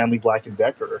for Stanley Black &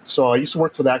 Decker. So I used to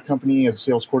work for that company as a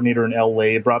sales coordinator in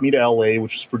LA. It brought me to LA,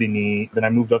 which was pretty neat. Then I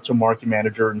moved up to a market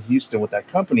manager in Houston with that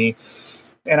company.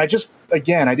 And I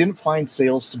didn't find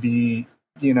sales to be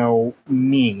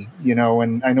me,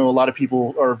 and I know a lot of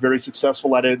people are very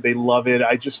successful at it. They love it.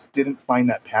 I just didn't find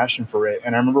that passion for it.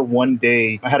 And I remember one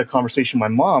day I had a conversation with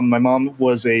my mom. My mom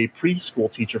was a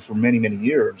preschool teacher for many, many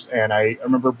years. And I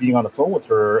remember being on the phone with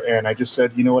her and I just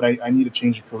said, I need to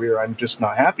change a career. I'm just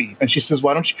not happy. And she says,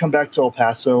 why don't you come back to El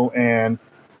Paso and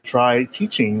try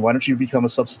teaching? Why don't you become a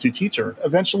substitute teacher?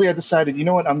 Eventually, I decided,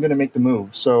 I'm going to make the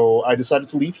move. So I decided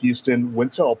to leave Houston,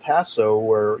 went to El Paso,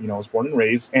 where, I was born and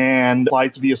raised, and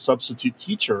applied to be a substitute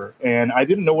teacher. And I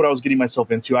didn't know what I was getting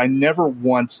myself into. I never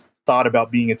once thought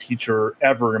about being a teacher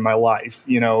ever in my life,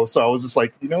 so I was just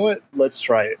like, let's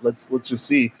try it. Let's just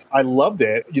see. I loved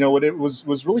it. It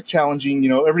was really challenging.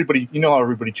 Everybody, how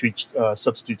everybody treats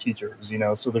substitute teachers,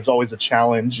 so there's always a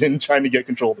challenge in trying to get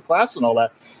control of the class and all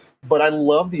that. But I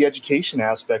love the education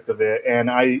aspect of it. And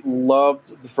I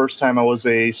loved the first time I was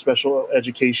a special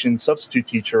education substitute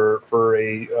teacher for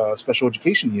a special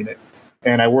education unit.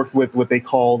 And I worked with what they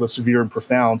call the severe and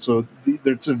profound. So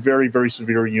it's a very, very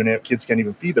severe unit. Kids can't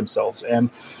even feed themselves.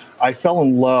 And I fell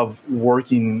in love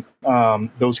working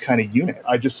those kind of unit.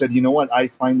 I just said, I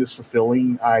find this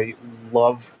fulfilling. I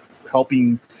love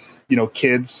helping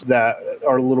kids that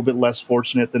are a little bit less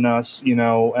fortunate than us,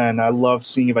 and I love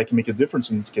seeing if I can make a difference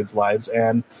in these kids' lives.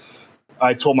 And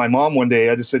I told my mom one day,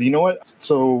 I just said,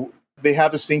 so they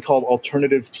have this thing called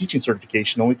alternative teaching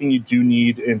certification. The only thing you do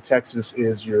need in Texas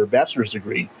is your bachelor's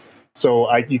degree.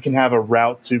 So you can have a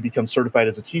route to become certified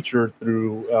as a teacher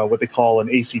through what they call an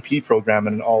ACP program,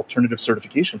 an alternative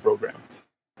certification program.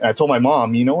 And I told my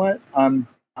mom,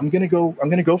 I'm going to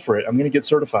go for it. I'm going to get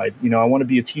certified. I want to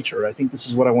be a teacher. I think this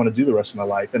is what I want to do the rest of my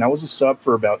life. And I was a sub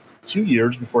for about 2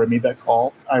 years before I made that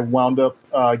call. I wound up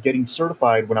getting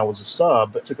certified when I was a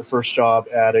sub. I took a first job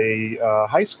at a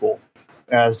high school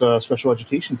as a special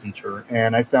education teacher.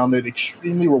 And I found it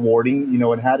extremely rewarding.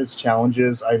 It had its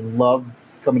challenges. I loved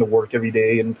coming to work every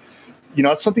day. And,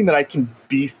 it's something that I can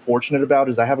be fortunate about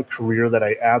is I have a career that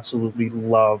I absolutely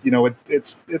love.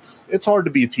 It's hard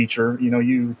to be a teacher.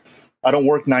 I don't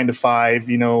work 9 to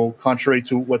 5, contrary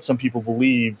to what some people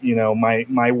believe.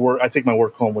 My work, I take my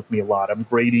work home with me a lot. I'm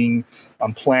grading,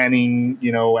 I'm planning,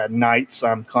 at nights,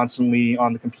 I'm constantly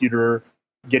on the computer,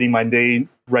 getting my day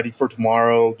ready for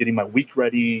tomorrow, getting my week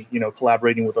ready,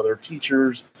 collaborating with other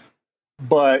teachers.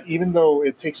 But even though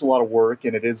it takes a lot of work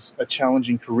and it is a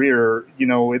challenging career,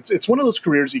 it's one of those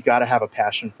careers you got to have a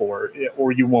passion for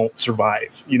or you won't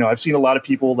survive. I've seen a lot of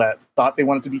people that thought they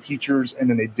wanted to be teachers and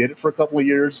then they did it for a couple of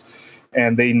years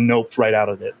and they noped right out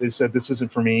of it. They said, this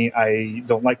isn't for me. I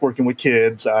don't like working with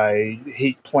kids. I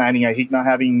hate planning. I hate not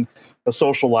having a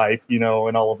social life, and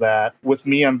all of that. With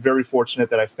me, I'm very fortunate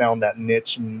that I found that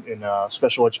niche in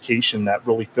special education that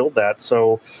really filled that.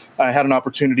 So I had an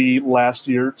opportunity last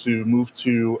year to move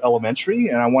to elementary,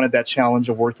 and I wanted that challenge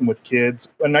of working with kids.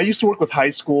 And I used to work with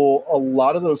high school. A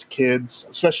lot of those kids,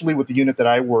 especially with the unit that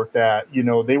I worked at,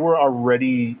 they were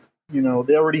already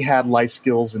they already had life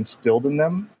skills instilled in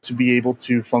them to be able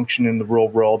to function in the real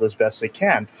world as best they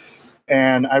can.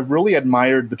 And I really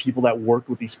admired the people that worked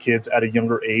with these kids at a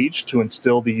younger age to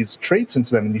instill these traits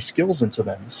into them and these skills into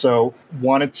them. So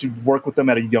wanted to work with them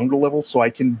at a younger level so I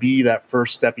can be that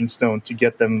first stepping stone to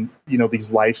get them,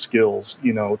 these life skills,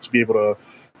 to be able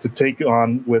to take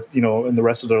on with, in the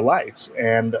rest of their lives.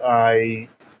 And I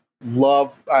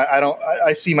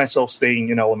see myself staying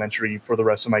in elementary for the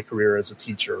rest of my career as a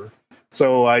teacher.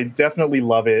 So I definitely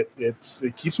love it.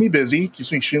 It keeps me busy,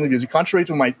 keeps me extremely busy, contrary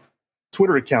to my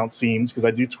Twitter account seems, because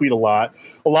I do tweet a lot.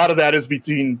 A lot of that is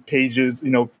between pages,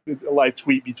 I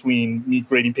tweet between me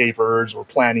grading papers or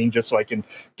planning just so I can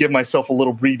give myself a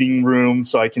little breathing room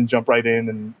so I can jump right in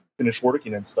and finish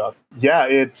working and stuff. Yeah,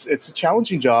 it's a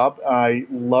challenging job. I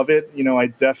love it. I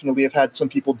definitely have had some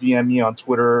people DM me on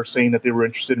Twitter saying that they were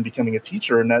interested in becoming a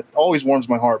teacher, and that always warms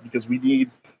my heart because we need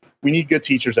good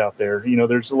teachers out there.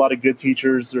 There's a lot of good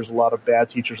teachers. There's a lot of bad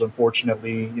teachers,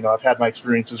 unfortunately. I've had my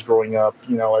experiences growing up,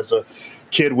 as a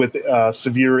kid with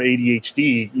severe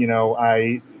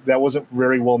ADHD. That wasn't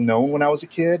very well known when I was a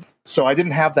kid. So I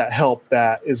didn't have that help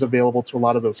that is available to a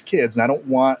lot of those kids. And I don't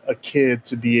want a kid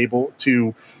to be able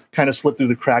to kind of slip through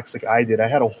the cracks like I did. I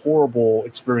had a horrible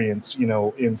experience,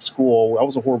 in school. I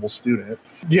was a horrible student.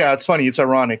 Yeah, it's funny. It's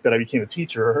ironic that I became a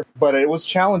teacher, but it was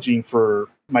challenging for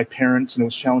my parents and it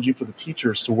was challenging for the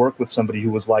teachers to work with somebody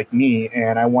who was like me.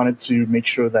 And I wanted to make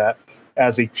sure that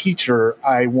as a teacher,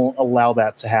 I won't allow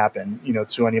that to happen,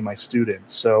 to any of my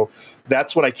students. So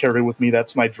that's what I carry with me.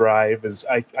 That's my drive is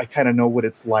I kind of know what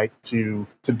it's like to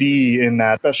be in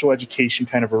that special education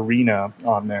kind of arena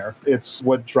on there. It's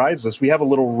what drives us. We have a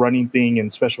little running thing in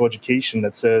special education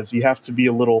that says you have to be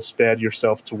a little sped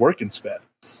yourself to work in sped.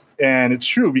 And it's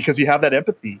true because you have that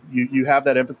empathy. You have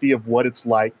that empathy of what it's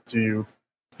like to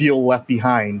feel left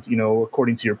behind,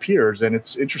 according to your peers. And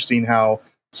it's interesting how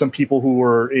some people who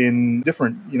are in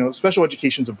different, special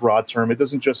education is a broad term. It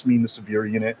doesn't just mean the severe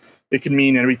unit. It can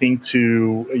mean everything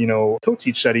to,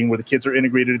 co-teach setting where the kids are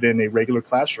integrated in a regular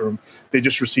classroom. They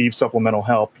just receive supplemental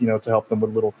help, to help them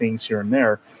with little things here and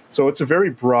there. So it's a very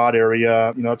broad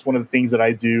area. It's one of the things that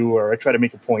I do, or I try to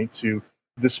make a point to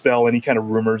dispel any kind of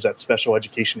rumors that special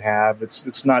education have.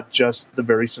 It's not just the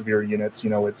very severe units.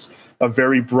 It's a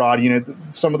very broad unit.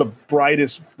 Some of the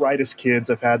brightest kids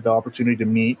I've had the opportunity to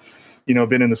meet,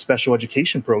 been in the special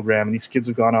education program. And these kids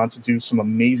have gone on to do some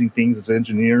amazing things as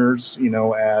engineers,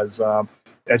 as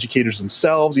educators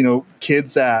themselves,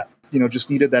 kids that, just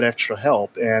needed that extra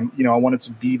help. And, I wanted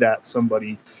to be that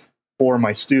somebody for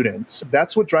my students.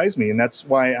 That's what drives me. And that's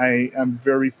why I am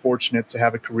very fortunate to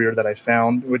have a career that I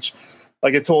found, which,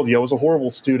 like I told you, I was a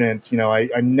horrible student. I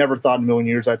never thought in a million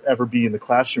years I'd ever be in the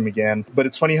classroom again. But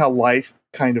it's funny how life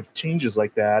kind of changes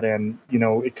like that. And,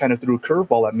 it kind of threw a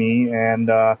curveball at me.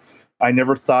 And I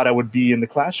never thought I would be in the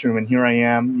classroom. And here I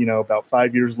am, about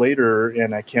 5 years later,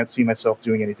 and I can't see myself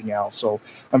doing anything else. So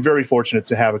I'm very fortunate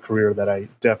to have a career that I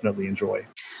definitely enjoy.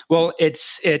 Well,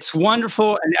 it's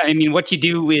wonderful. And I mean, what you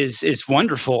do is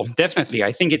wonderful. Definitely.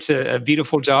 I think it's a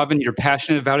beautiful job and you're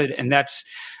passionate about it. And that's,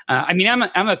 I'm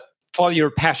a follow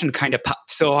your passion kind of pop.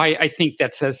 So I think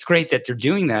that's great that you're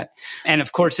doing that. And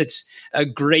of course, it's a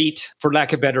great, for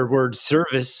lack of a better word,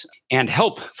 service and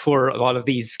help for a lot of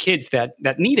these kids that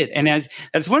need it. And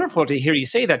that's wonderful to hear you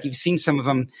say that. You've seen some of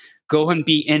them go and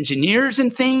be engineers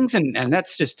and things, and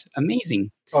that's just amazing.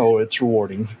 Oh, it's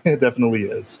rewarding. It definitely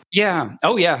is. Yeah.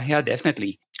 Oh, yeah,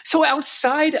 definitely. So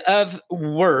outside of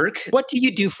work, what do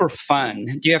you do for fun?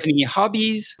 Do you have any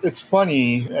hobbies? It's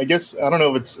funny. I guess, I don't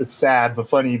know if it's sad, but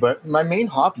funny, but my main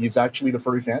hobby is actually the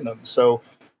furry fandom. So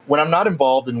when I'm not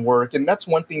involved in work, and that's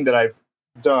one thing that I've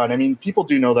done. I mean, people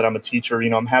do know that I'm a teacher.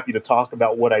 I'm happy to talk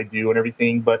about what I do and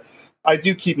everything, but I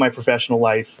do keep my professional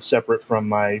life separate from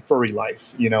my furry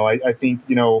life. I think,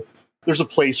 there's a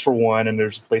place for one and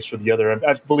there's a place for the other.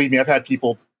 Believe me, I've had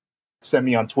people send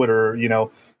me on Twitter,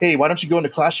 hey, why don't you go into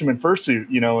classroom in fursuit,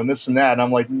 and this and that. And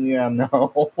I'm like, yeah,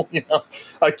 no,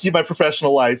 I keep my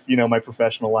professional life, and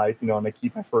I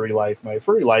keep my furry life.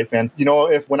 And,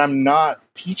 if when I'm not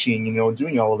teaching,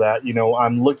 doing all of that,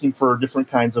 I'm looking for different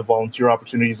kinds of volunteer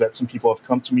opportunities that some people have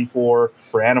come to me for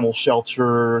animal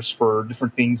shelters, for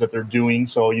different things that they're doing.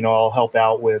 So, I'll help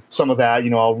out with some of that,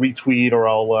 I'll retweet or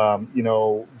I'll,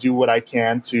 do what I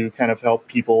can to kind of help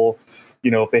people,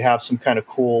 if they have some kind of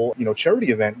cool, charity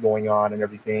event going on and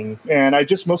everything. And I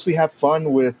just mostly have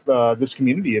fun with this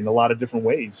community in a lot of different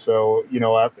ways. So,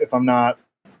 if I'm not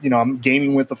I'm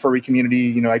gaming with the furry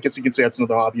community. I guess you could say that's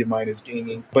another hobby of mine is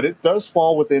gaming. But it does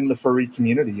fall within the furry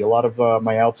community. A lot of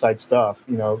my outside stuff,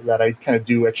 that I kind of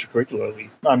do extracurricularly.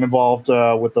 I'm involved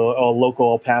with the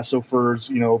local El Paso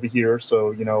furs, over here.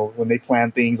 So, when they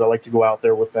plan things, I like to go out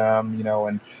there with them,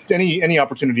 and any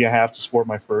opportunity I have to sport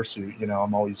my fursuit,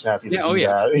 I'm always happy to do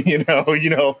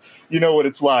that. You know what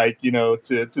it's like,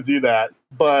 to do that.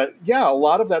 But yeah, a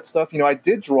lot of that stuff, I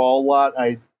did draw a lot.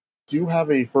 I do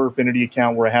have a Fur Affinity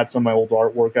account where I had some of my old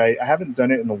artwork. I haven't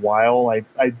done it in a while.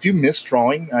 I do miss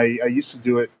drawing. I used to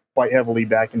do it quite heavily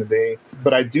back in the day,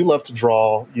 but I do love to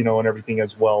draw, and everything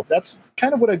as well. That's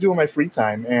kind of what I do in my free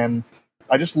time. And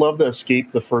I just love the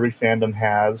escape the furry fandom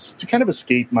has to kind of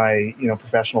escape my,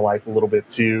 professional life a little bit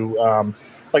too.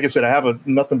 Like I said, I have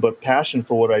nothing but passion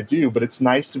for what I do, but it's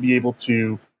nice to be able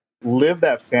to live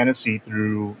that fantasy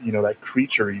through, that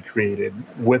creature you created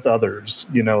with others,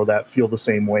 that feel the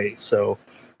same way. So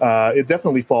it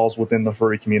definitely falls within the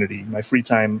furry community. My free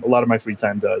time, a lot of my free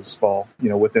time does fall,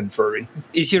 within furry.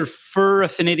 Is your Fur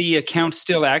Affinity account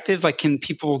still active? Like, can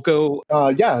people go?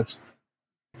 Yeah, it's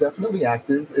definitely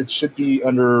active. It should be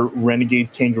under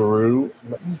Renegade Kangaroo.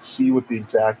 Let me see what the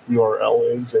exact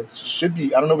URL is. It should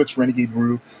be, I don't know if it's Renegade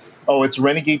Roo. Oh, it's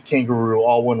Renegade Kangaroo,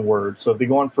 all one word. So if they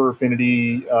go on Fur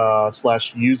Affinity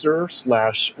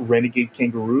 /user/Renegade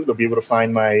Kangaroo, they'll be able to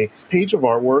find my page of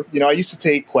artwork. I used to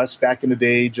take quests back in the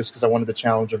day just because I wanted the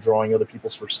challenge of drawing other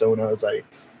people's personas. I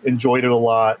enjoyed it a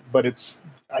lot. But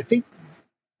I think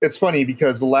it's funny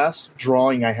because the last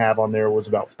drawing I have on there was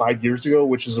about 5 years ago,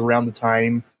 which is around the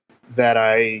time that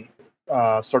I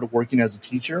started working as a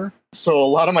teacher. So a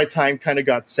lot of my time kind of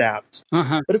got sapped.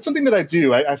 But it's something that I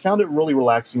do. I found it really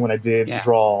relaxing when I did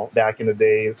draw back in the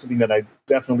day. It's something that I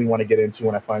definitely want to get into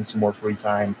when I find some more free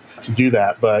time to do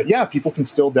that. But yeah, people can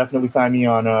still definitely find me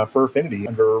on Fur Affinity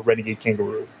under Renegade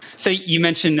Kangaroo. So you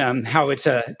mentioned how it's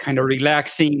a kind of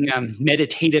relaxing,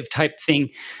 meditative type thing.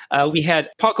 We had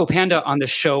Paco Panda on the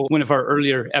show, one of our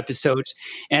earlier episodes,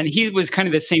 and he was kind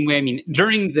of the same way. I mean,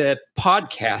 during the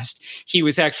podcast, he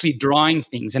was actually drawing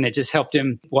things, and it just helped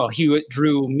him. Well, he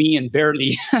drew me and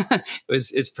Barely.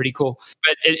 It's pretty cool,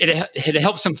 but it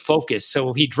helps him focus.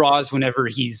 So he draws whenever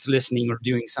he's listening or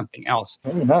doing something else.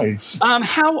 Oh, nice.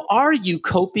 How are you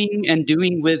coping and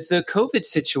doing with the COVID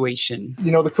situation?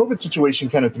 The COVID situation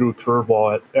kind of threw a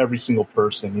curveball at every single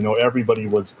person. Everybody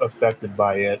was affected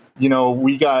by it.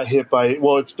 We got hit by,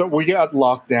 we got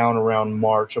locked down around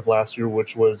March of last year,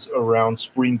 which was around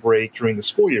spring break during the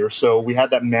school year. So we had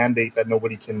that mandate that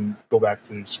nobody can go back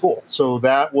to school. So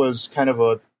that was kind of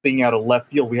a thing out of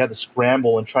left field. We had to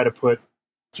scramble and try to put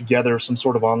together some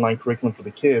sort of online curriculum for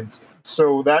the kids.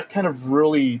 So that kind of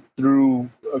really threw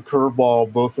a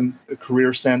curveball, both in a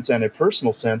career sense and a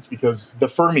personal sense, because the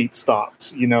fur meet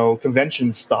stopped,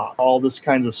 conventions stopped, all this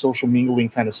kind of social mingling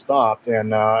kind of stopped.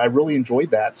 And I really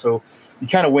enjoyed that. So you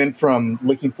kind of went from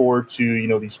looking forward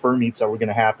to, these fur meets that were going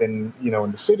to happen,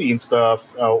 in the city and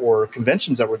stuff, or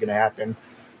conventions that were going to happen,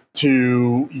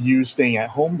 to you staying at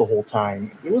home the whole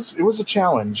time. It was a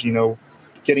challenge,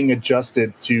 getting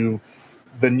adjusted to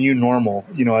the new normal,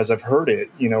 as I've heard it,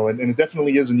 and it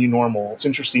definitely is a new normal. It's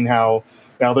interesting how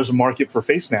now there's a market for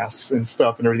face masks and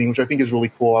stuff and everything, which I think is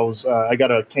really cool. I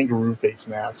got a kangaroo face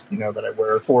mask, that I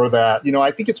wear for that.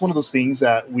 I think it's one of those things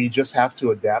that we just have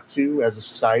to adapt to as a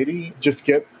society, just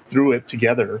get through it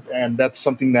together. And that's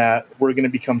something that we're going to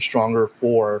become stronger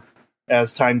for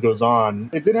as time goes on.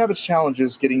 It did have its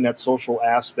challenges getting that social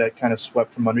aspect kind of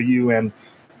swept from under you. And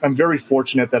I'm very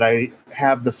fortunate that I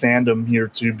have the fandom here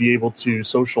to be able to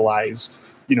socialize,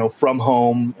 from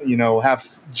home,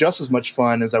 have just as much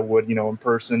fun as I would, in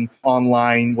person,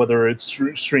 online, whether it's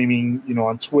streaming,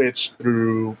 on Twitch,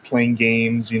 through playing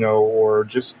games, or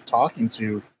just talking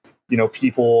to,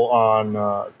 people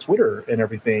on Twitter and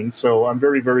everything. So I'm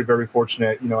very, very, very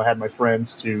fortunate. I had my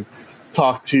friends to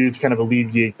talk to kind of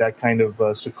alleviate that kind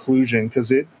of seclusion,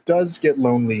 because it does get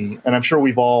lonely. And I'm sure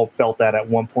we've all felt that at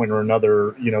one point or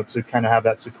another, to kind of have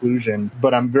that seclusion.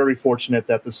 But I'm very fortunate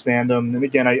that this fandom, and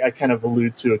again, I kind of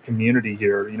allude to a community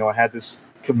here. I had this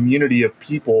community of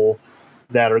people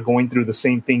that are going through the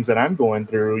same things that I'm going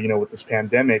through, with this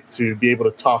pandemic, to be able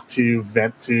to talk to,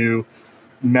 vent to,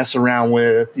 mess around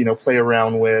with, play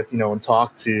around with, and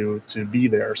talk to be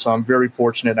there. So I'm very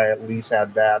fortunate I at least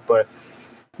had that. But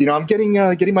I'm getting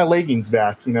my leggings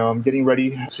back. I'm getting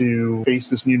ready to face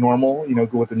this new normal,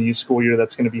 go with the new school year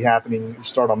that's going to be happening,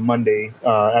 start on Monday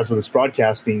as of this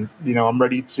broadcasting. I'm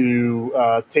ready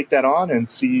to take that on and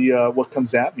see what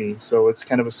comes at me. So it's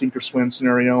kind of a sink or swim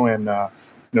scenario. And,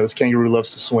 this kangaroo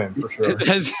loves to swim for sure.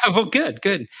 Well, good.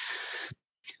 Great.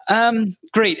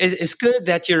 It's good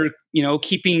that you're,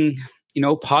 keeping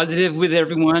positive with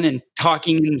everyone and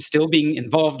talking and still being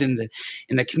involved in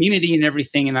the community and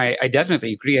everything. And I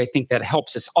definitely agree. I think that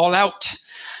helps us all out.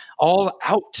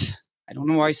 I don't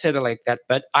know why I said it like that,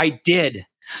 but I did.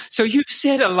 So you've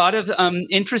said a lot of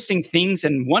interesting things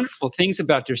and wonderful things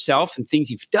about yourself and things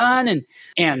you've done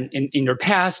and in your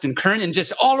past and current and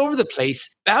just all over the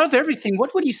place. Out of everything,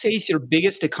 what would you say is your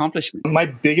biggest accomplishment? My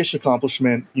biggest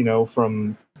accomplishment,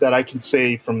 from that I can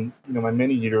say from my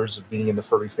many years of being in the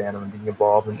furry fandom and being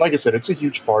involved, and like I said, it's a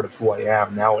huge part of who I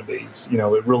am nowadays.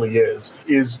 It really is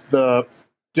the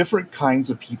different kinds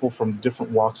of people from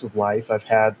different walks of life I've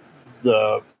had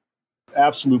the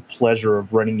absolute pleasure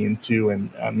of running into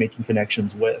and making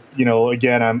connections with.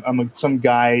 Again, I'm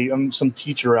some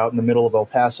teacher out in the middle of El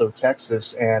Paso,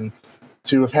 Texas, and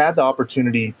to have had the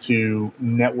opportunity to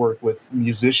network with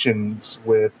musicians,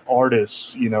 with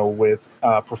artists, with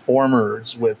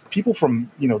performers, with people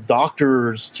from,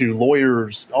 doctors to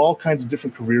lawyers, all kinds of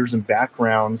different careers and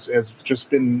backgrounds has just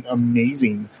been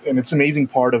amazing. And it's an amazing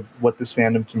part of what this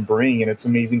fandom can bring. And it's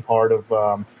an amazing part of,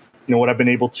 what I've been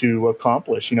able to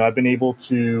accomplish. I've been able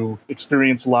to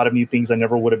experience a lot of new things I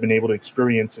never would have been able to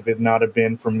experience if it not have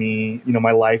been for me,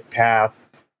 my life path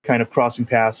kind of crossing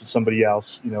paths with somebody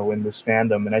else, in this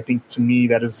fandom. And I think to me,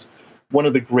 that is one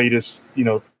of the greatest,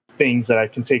 things that I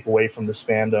can take away from this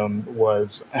fandom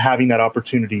was having that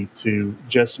opportunity to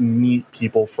just meet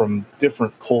people from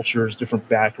different cultures, different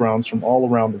backgrounds from all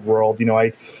around the world.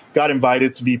 I got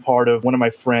invited to be part of one of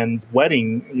my friend's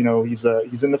wedding. He's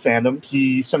in the fandom.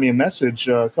 He sent me a message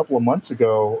a couple of months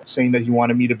ago saying that he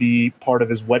wanted me to be part of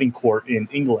his wedding court in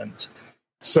England.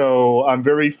 So I'm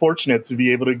very fortunate to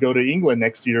be able to go to England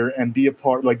next year and be a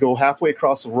part, go halfway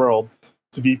across the world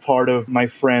to be part of my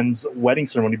friend's wedding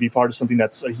ceremony, be part of something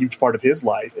that's a huge part of his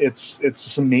life. It's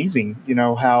just amazing,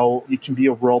 how you can be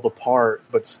a world apart,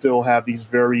 but still have these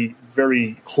very,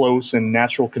 very close and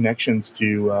natural connections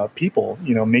to people,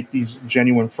 make these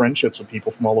genuine friendships with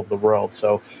people from all over the world.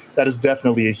 So that is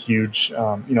definitely a huge,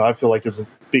 I feel like is a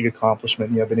big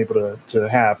accomplishment I've been able to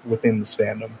have within this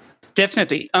fandom.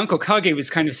 Definitely. Uncle Kage was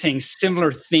kind of saying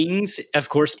similar things. Of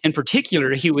course, in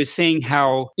particular, he was saying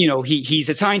how, he's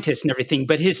a scientist and everything,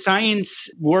 but his science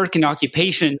work and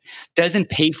occupation doesn't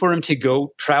pay for him to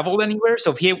go travel anywhere.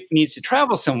 So if he needs to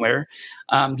travel somewhere,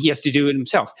 he has to do it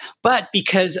himself. But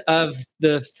because of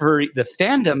the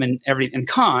fandom and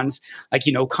cons,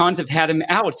 cons have had him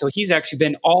out. So he's actually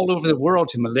been all over the world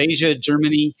to Malaysia,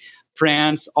 Germany,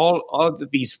 France, all of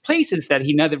these places that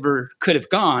he never could have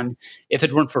gone if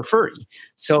it weren't for furry.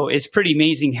 So it's pretty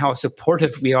amazing how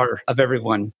supportive we are of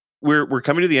everyone. We're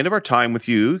coming to the end of our time with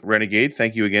you, Renegade.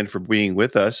 Thank you again for being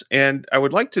with us. And I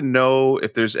would like to know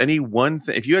if there's any one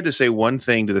thing, if you had to say one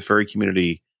thing to the furry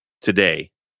community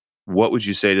today, what would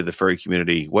you say to the furry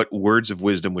community? What words of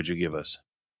wisdom would you give us?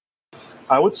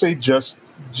 I would say just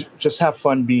have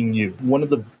fun being you. One of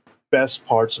the best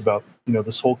parts about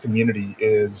this whole community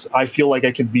is I feel like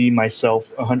I can be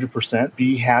myself 100%,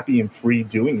 be happy and free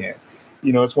doing it.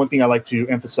 It's one thing I like to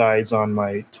emphasize on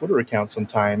my Twitter account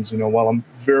sometimes. While I'm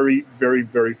very, very,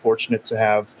 very fortunate to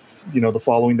have the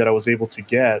following that I was able to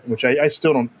get, which I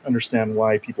still don't understand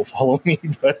why people follow me,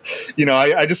 but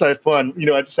I just had fun.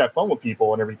 I just had fun with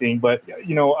people and everything. But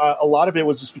a lot of it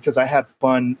was just because I had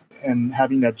fun and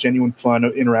having that genuine fun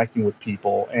of interacting with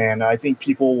people. And I think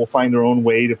people will find their own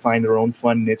way to find their own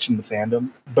fun niche in the fandom,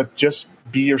 but just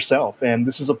be yourself. And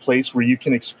this is a place where you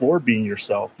can explore being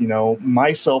yourself.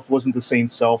 Myself wasn't the same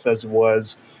self as it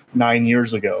was 9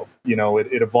 years ago.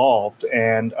 It evolved,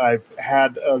 and I've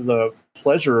had the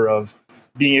pleasure of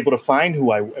being able to find who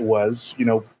I was,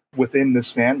 within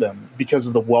this fandom because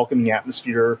of the welcoming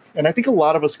atmosphere. And I think a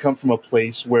lot of us come from a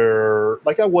place where,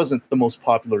 I wasn't the most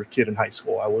popular kid in high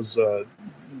school. I was a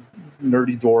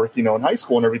nerdy dork, in high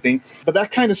school and everything. But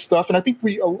that kind of stuff, and I think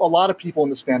a lot of people in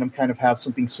this fandom kind of have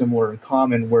something similar in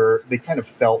common where they kind of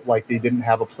felt like they didn't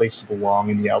have a place to belong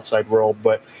in the outside world,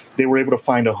 but they were able to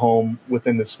find a home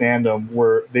within this fandom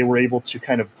where they were able to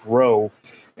kind of grow.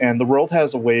 And the world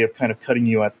has a way of kind of cutting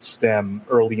you at the stem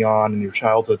early on in your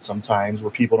childhood sometimes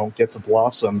where people don't get to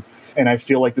blossom. And I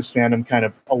feel like this fandom kind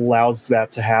of allows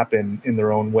that to happen in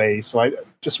their own way. So I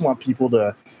just want people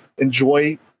to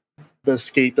enjoy the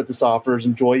escape that this offers,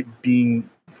 enjoy being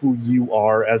who you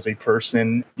are as a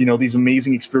person. These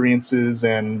amazing experiences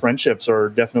and friendships are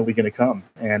definitely going to come.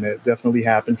 And it definitely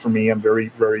happened for me. I'm very,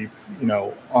 very,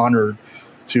 honored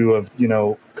to have,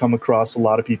 come across a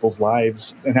lot of people's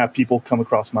lives and have people come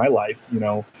across my life,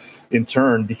 in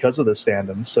turn because of this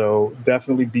fandom. So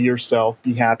definitely be yourself,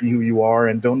 be happy who you are,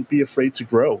 and don't be afraid to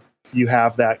grow. You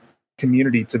have that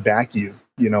community to back you,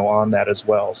 on that as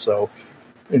well. So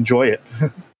enjoy it.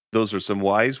 Those are some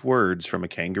wise words from a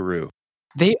kangaroo.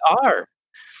 They are.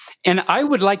 And I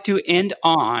would like to end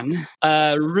on,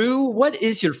 Rue, what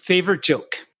is your favorite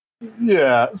joke?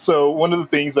 Yeah, so one of the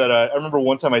things that I remember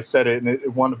one time I said it, and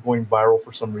it wound up going viral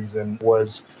for some reason,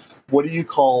 was, what do you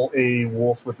call a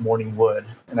wolf with morning wood?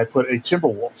 And I put a timber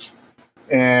wolf.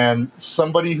 And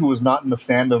somebody who was not in the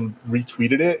fandom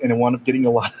retweeted it, and it wound up getting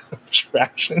a lot of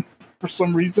traction for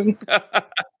some reason.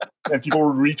 And people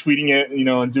were retweeting it,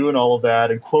 and doing all of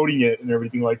that and quoting it and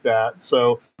everything like that.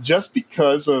 So just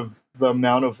because of the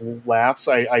amount of laughs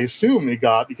I assume it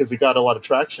got, because it got a lot of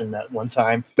traction at one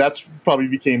time, that's probably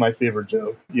became my favorite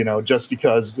joke, just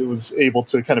because it was able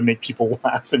to kind of make people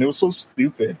laugh. And it was so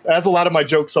stupid, as a lot of my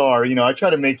jokes are. I try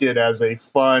to make it as a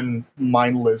fun,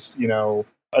 mindless,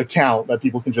 account that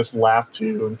people can just laugh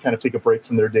to and kind of take a break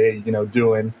from their day,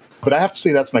 doing. But I have to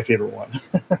say that's my favorite one.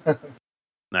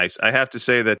 Nice. I have to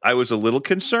say that I was a little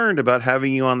concerned about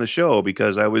having you on the show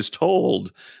because I was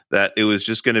told that it was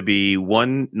just going to be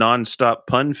one nonstop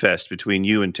pun fest between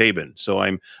you and Tabin. So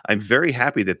I'm very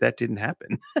happy that didn't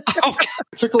happen. It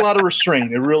took a lot of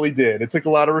restraint. It really did. It took a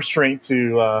lot of restraint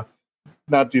to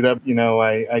not do that.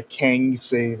 I can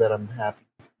say that I'm happy.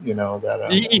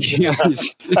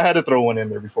 Yes. I had to throw one in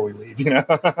there before we leave.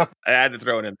 I had to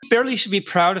throw it in. Barely should be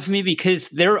proud of me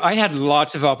because I had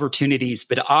lots of opportunities,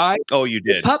 but Oh, you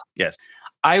did? Pup, yes.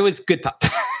 I was good pup.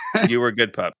 You were a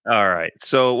good pup. All right.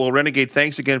 So, well, Renegade,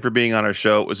 thanks again for being on our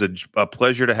show. It was a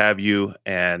pleasure to have you,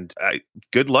 and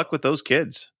good luck with those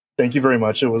kids. Thank you very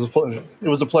much. It was a pleasure. It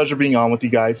was a pleasure being on with you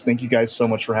guys. Thank you guys so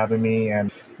much for having me.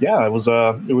 And yeah, it was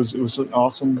an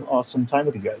awesome time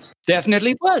with you guys.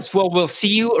 Definitely was. Well, we'll see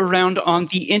you around on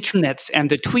the internets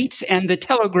and the tweets and the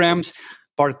telegrams.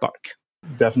 Bark, bark.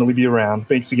 Definitely be around.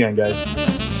 Thanks again, guys.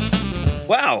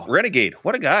 Wow, Renegade,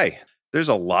 what a guy. There's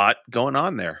a lot going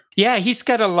on there. Yeah, he's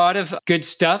got a lot of good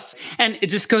stuff. And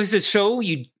it just goes to show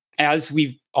you, as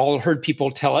we've all heard people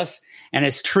tell us, and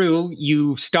it's true,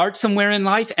 you start somewhere in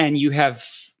life and you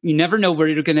never know where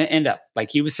you're going to end up. Like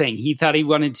he was saying, he thought he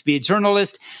wanted to be a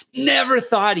journalist, never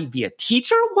thought he'd be a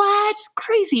teacher. What?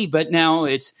 Crazy. But now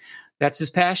that's his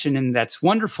passion, and that's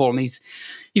wonderful. And he's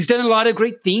done a lot of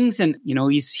great things, and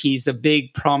he's a big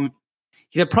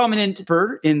he's a prominent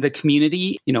figure in the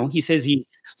community. He says he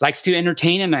likes to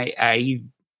entertain, and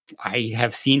I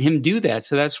have seen him do that.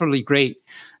 So that's really great.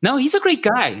 No, he's a great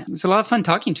guy. It was a lot of fun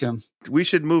talking to him. We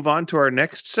should move on to our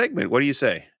next segment. What do you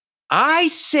say? I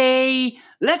say,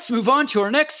 let's move on to our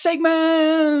next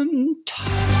segment.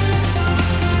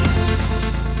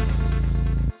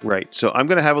 Right. So I'm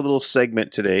going to have a little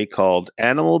segment today called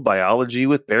Animal Biology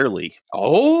with Barely.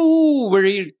 Oh,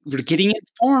 we're getting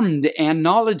informed and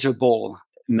knowledgeable.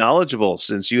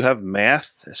 Since you have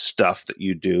math stuff that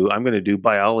you do, I'm going to do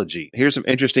biology. Here's some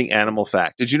interesting animal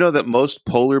fact. Did you know that most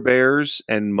polar bears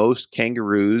and most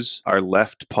kangaroos are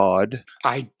left pawed?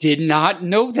 I did not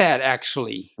know that,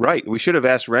 actually. Right. We should have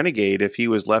asked Renegade if he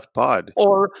was left pawed.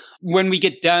 Or when we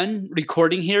get done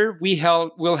recording here,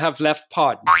 we'll have left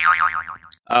pawed.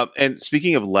 And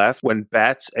speaking of left, when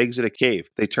bats exit a cave,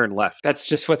 they turn left. That's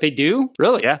just what they do?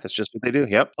 Really? Yeah, that's just what they do.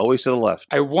 Yep, always to the left.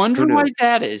 I wonder why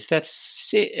that is.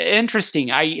 That's interesting.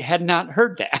 I had not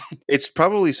heard that. It's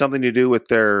probably something to do with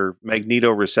their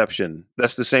magnetoreception.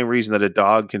 That's the same reason that a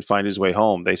dog can find his way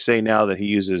home. They say now that he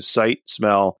uses sight,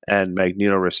 smell, and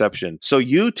magnetoreception. So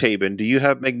you, Tabin, do you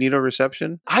have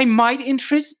magnetoreception? I might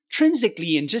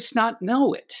intrinsically and just not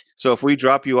know it. So if we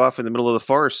drop you off in the middle of the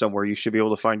forest somewhere, you should be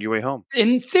able to find your way home.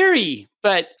 In theory,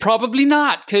 but probably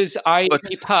not, because I am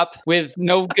a pup with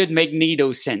no good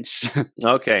magneto sense.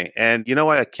 Okay, and you know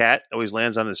why a cat always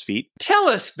lands on his feet? Tell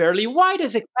us, Barely, why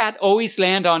does a cat always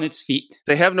land on its feet?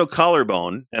 They have no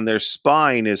collarbone, and their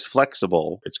spine is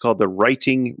flexible. It's called the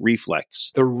righting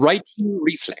reflex. The righting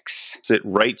reflex. It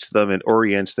rights them and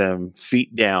orients them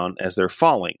feet down as they're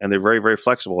falling, and they're very, very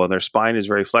flexible, and their spine is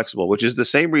very flexible, which is the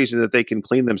same reason that they can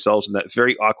clean themselves in that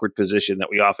very awkward position that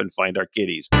we often find our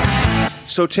kitties.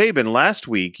 So, Tabin, last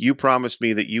week you promised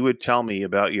me that you would tell me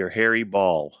about your hairy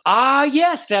ball.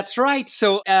 Yes, that's right.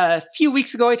 So a few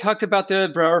weeks ago, I talked about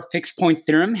the Brouwer fixed point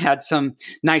theorem, had some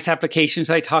nice applications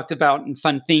I talked about and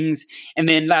fun things. And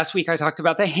then last week, I talked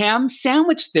about the ham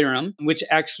sandwich theorem, which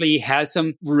actually has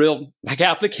some real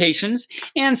applications.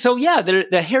 And so, yeah,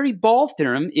 the hairy ball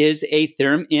theorem is a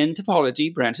theorem in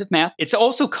topology, branch of math. It's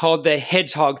also called the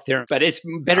hedgehog theorem, but it's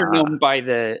better known by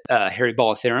the hairy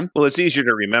ball theorem. Well, it's easier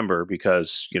to remember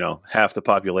because, half the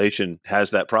population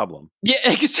has that problem. Yeah,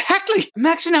 exactly. I'm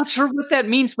actually not sure what that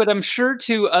means, but I'm sure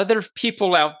to other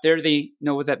people out there, they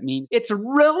know what that means. It's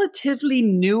relatively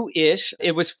new-ish.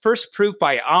 It was first proved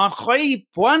by Henri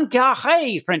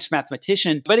Poincaré, French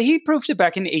mathematician, but he proved it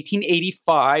back in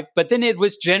 1885, but then it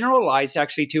was generalized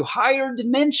actually to higher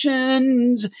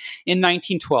dimensions in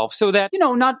 1912. So that,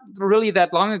 not really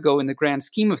that long ago in the grand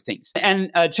scheme of things.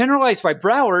 And generalized by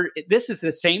Brouwer, this is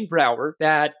the same Brouwer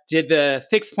that did the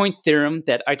fixed point theorem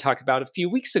that I talked about a few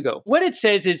weeks ago. What it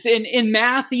says is in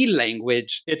mathy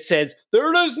language, it says,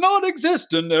 there does not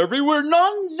exist an everywhere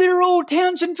non-zero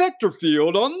tangent vector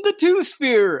field on the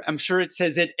two-sphere. I'm sure it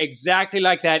says it exactly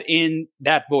like that in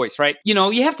that voice, right?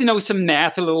 You have to know some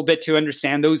math a little bit to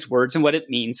understand those words and what it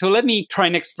means. So let me try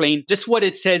and explain just what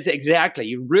it says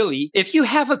exactly. Really, if you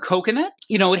have a coconut,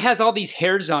 it has all these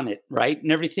hairs on it, right?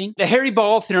 And everything. The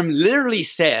Hairy-Ball theorem literally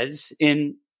says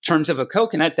in terms of a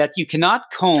coconut that you cannot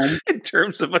comb. In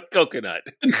terms of a coconut.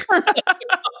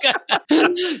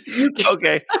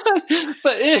 Okay.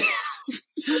 But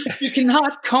you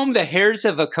cannot comb the hairs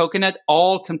of a coconut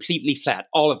all completely flat,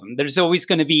 all of them. There's always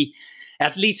going to be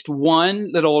at least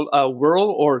one little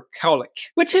whorl or cowlick,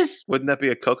 which is... Wouldn't that be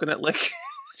a coconut lick?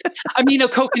 A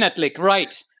coconut lick,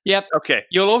 right. Yep. Okay.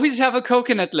 You'll always have a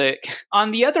coconut lick.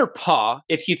 On the other paw,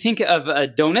 if you think of a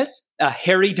donut, a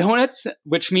hairy donut,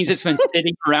 which means it's been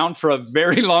sitting around for a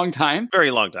very long time.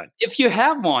 Very long time. If you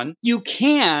have one, you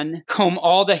can comb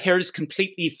all the hairs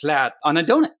completely flat on a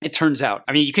donut, it turns out.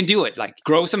 You can do it. Like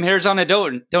grow some hairs on a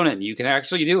donut. You can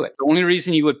actually do it. The only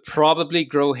reason you would probably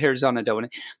grow hairs on a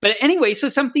donut. But anyway, so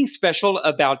something special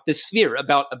about the sphere,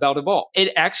 about a ball.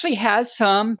 It actually has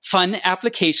some fun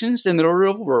applications in the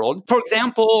real world. For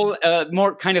example,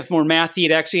 more mathy,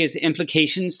 it actually has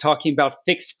implications talking about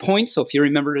fixed points. So if you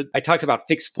remember, I talked about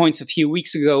fixed points a few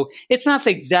weeks ago. It's not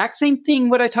the exact same thing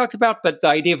what I talked about, but the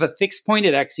idea of a fixed point,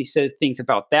 it actually says things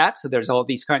about that. So there's all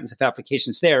these kinds of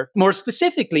applications there. More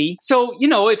specifically, so,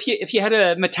 if you had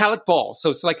a metallic ball, so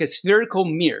it's like a spherical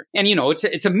mirror, and,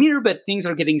 it's a mirror, but things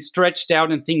are getting stretched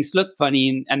out and things look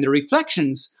funny, and the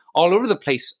reflections all over the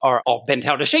place are all bent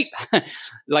out of shape.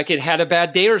 Like it had a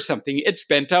bad day or something. It's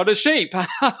bent out of shape.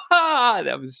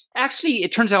 That was actually,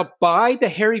 it turns out by the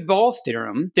Hairy-Ball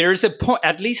theorem, there's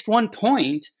at least one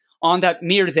point on that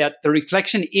mirror that the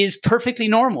reflection is perfectly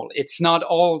normal. It's not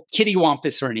all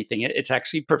kittywampus or anything. It's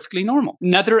actually perfectly normal.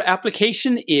 Another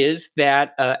application is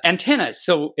that antennas.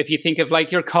 So if you think of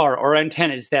like your car or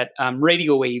antennas, that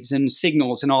radio waves and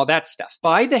signals and all that stuff.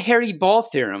 By the Hairy-Ball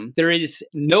theorem, there is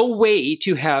no way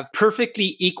to have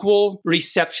perfectly equal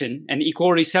reception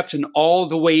all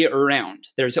the way around.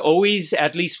 There's always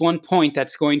at least one point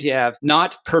that's going to have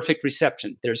not perfect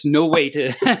reception. There's no way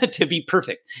to to be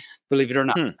perfect. Believe it or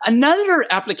not. Another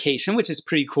application, which is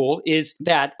pretty cool, is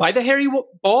that by the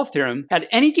Hairy-Ball theorem, at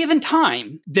any given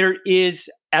time, there is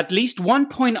at least one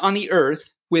point on the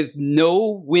Earth with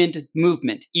no wind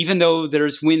movement, even though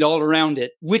there's wind all around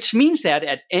it, which means that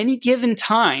at any given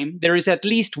time, there is at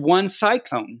least one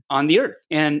cyclone on the Earth.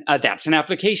 And that's an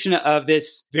application of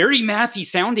this very mathy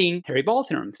sounding Hairy-Ball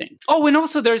theorem thing. Oh, and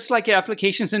also there's like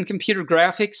applications in computer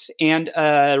graphics and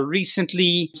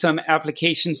recently some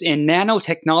applications in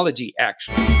nanotechnology,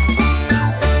 actually.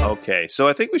 Okay, so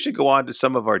I think we should go on to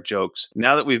some of our jokes.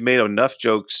 Now that we've made enough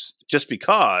jokes just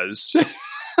because...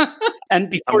 And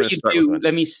before you do,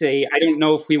 let me say, I don't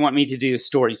know if we want me to do a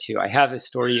story too. I have a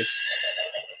story if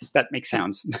that makes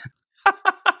sounds.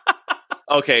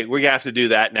 Okay, we're going to have to do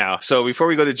that now. So before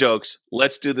we go to jokes,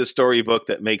 let's do the storybook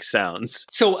that makes sounds.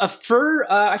 So a fur,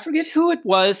 I forget who it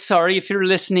was. Sorry if you're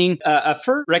listening. A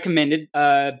fur recommended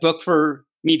a book for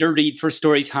me to read for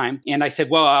story time. And I said,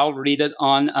 well, I'll read it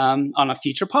on a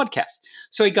future podcast.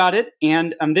 So I got it.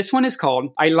 And this one is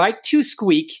called, I Like to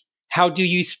Squeak. How do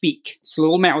you speak? It's a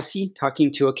little mousy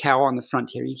talking to a cow on the front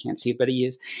here. You can't see it, but he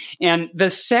is. And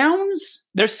there's sounds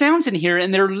in here,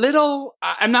 and they're little,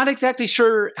 I'm not exactly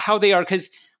sure how they are, because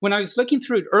when I was looking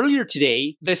through it earlier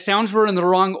today, the sounds were in the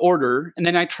wrong order. And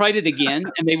then I tried it again,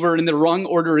 and they were in the wrong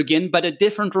order again, but a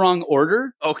different wrong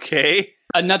order. Okay.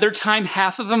 Another time,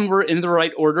 half of them were in the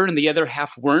right order, and the other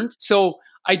half weren't. So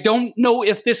I don't know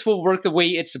if this will work the way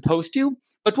it's supposed to,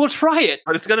 but we'll try it.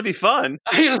 But it's going to be fun.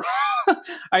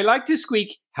 I like to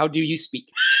squeak. How do you speak?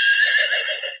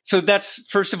 So that's,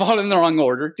 first of all, in the wrong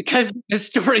order, because the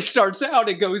story starts out,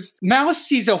 it goes, Mouse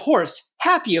sees a horse,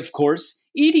 happy, of course,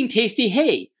 eating tasty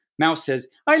hay. Mouse says,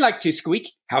 I like to squeak.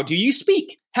 How do you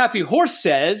speak? Happy Horse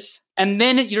says, and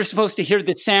then you're supposed to hear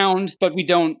the sound, but we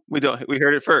don't. We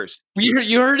heard it first.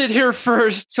 You heard it here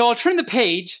first. So I'll turn the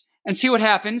page and see what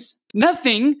happens.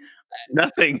 Nothing.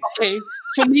 Nothing. Okay,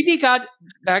 so maybe he got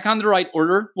back on the right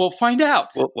order. We'll find out.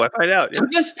 We'll find out. Yeah.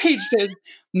 This page says,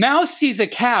 Mouse sees a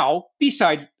cow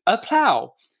beside a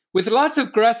plow with lots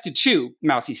of grass to chew.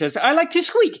 Mousy says, I like to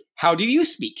squeak. How do you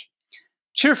speak?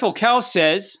 Cheerful cow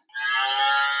says...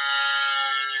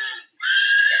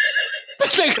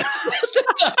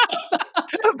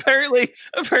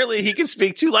 apparently he can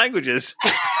speak 2 languages.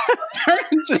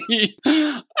 Apparently.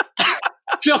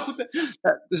 So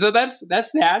that's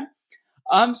that.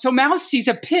 So Mouse sees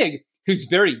a pig who's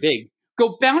very big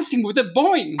go bouncing with a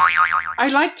boing. I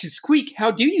like to squeak.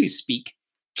 How do you speak?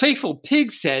 Playful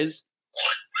pig says...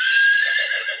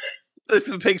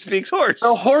 The pig speaks horse.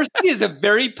 So horsey is a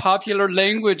very popular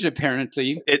language,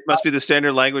 apparently. It must be the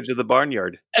standard language of the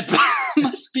barnyard. It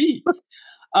must be.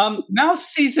 Mouse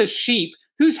sees a sheep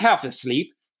who's half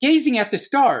asleep, gazing at the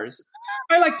stars.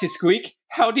 I like to squeak.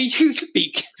 How do you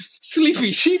speak?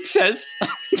 Sleepy sheep says...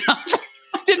 I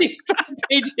didn't even start the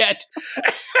page yet.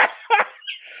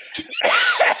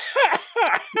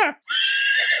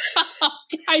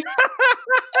 I'm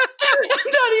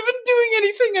not even doing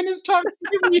anything and it's talking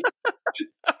to me.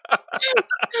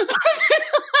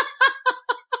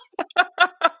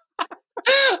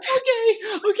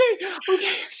 Okay.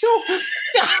 So I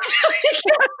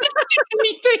can't do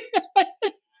anything.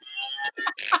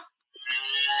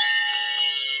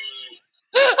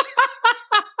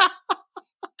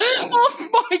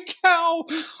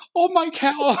 Oh my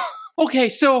cow. Okay,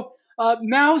 so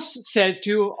Mouse says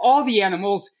to all the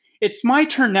animals, it's my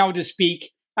turn now to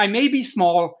speak. I may be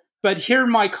small, but hear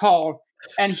my call.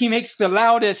 And he makes the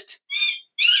loudest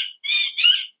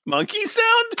monkey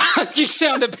sound? monkey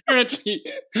sound, apparently.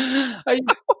 I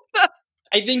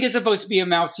think it's supposed to be a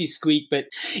mousy squeak, but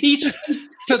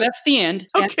so that's the end.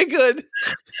 Okay, good.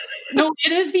 No,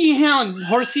 it is the end.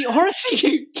 Horsey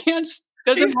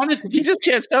doesn't want it to be. He just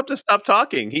can't stop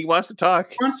talking. He wants to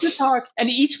talk. And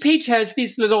each page has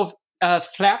these little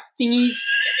flap thingies.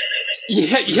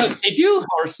 Yeah, they do,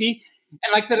 Horsey.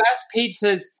 And like the last page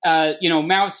says,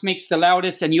 Mouse makes the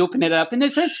loudest, and you open it up, and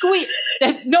it says squeak.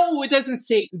 No, it doesn't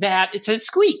say that. It says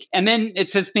squeak. And then it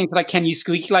says things like, can you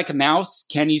squeak like a mouse?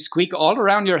 Can you squeak all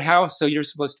around your house? So you're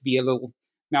supposed to be a little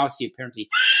mousy, apparently.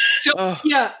 So,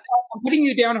 yeah, I'm putting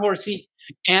you down, Horsey.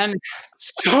 And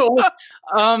so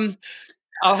I'll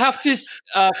have to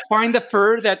find the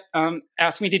fur that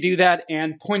asked me to do that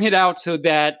and point it out so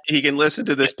that he can listen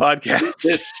to this podcast.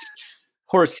 This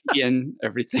Horsey and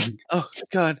everything. Oh,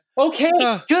 God. Okay,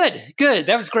 good.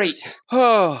 That was great.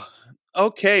 Oh,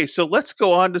 okay. So let's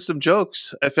go on to some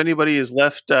jokes. If anybody is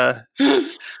left to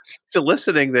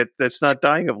listening that's not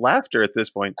dying of laughter at this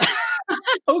point.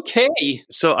 Okay.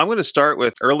 So I'm going to start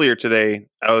with earlier today.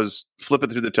 I was flipping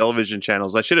through the television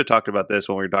channels. I should have talked about this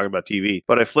when we were talking about TV,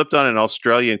 but I flipped on an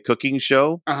Australian cooking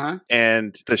show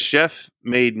and the chef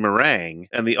made meringue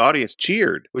and the audience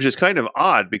cheered, which is kind of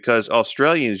odd because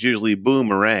Australians usually boo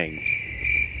meringue.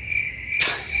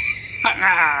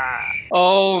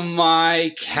 Oh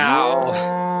my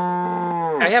cow.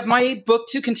 I have my book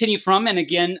to continue from, and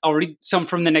again, I'll read some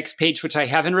from the next page, which I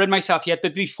haven't read myself yet.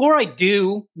 But before I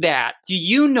do that, do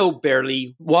you know,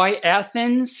 Barely, why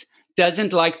Athens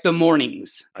doesn't like the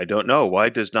mornings? I don't know. Why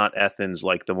does not Athens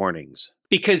like the mornings?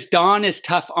 Because Dawn is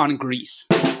tough on Greece.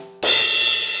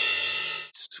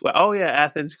 Oh, yeah,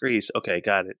 Athens, Greece. Okay,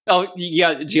 got it. Oh,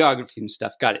 yeah, geography and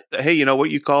stuff. Got it. Hey, you know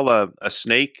what you call a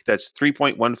snake that's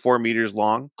 3.14 meters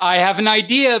long? I have an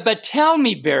idea, but tell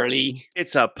me, Barely.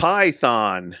 It's a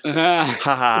python.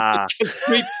 Ha.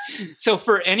 So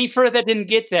for any fur that didn't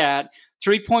get that,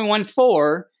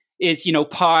 3.14 is,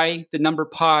 pi, the number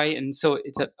pi. And so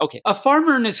it's okay. A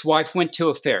farmer and his wife went to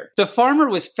a fair. The farmer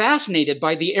was fascinated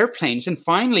by the airplanes and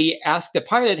finally asked the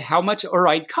pilot how much a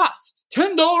ride cost.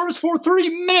 $10 for 3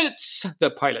 minutes, the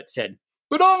pilot said.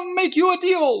 But I'll make you a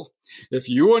deal. If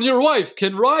you and your wife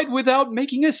can ride without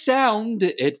making a sound,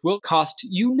 it will cost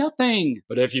you nothing.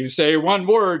 But if you say one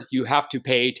word, you have to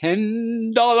pay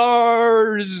 $10.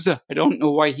 I don't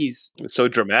know why he's so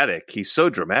dramatic. He's so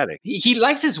dramatic. He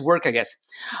likes his work, I guess.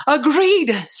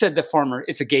 Agreed, said the farmer.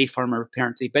 It's a gay farmer,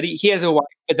 apparently. But he has a wife,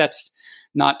 but that's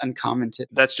not uncommon.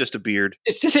 That's just a beard.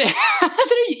 It's just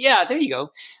there you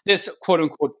go. This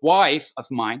quote-unquote wife of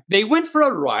mine. They went for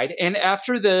a ride, and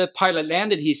after the pilot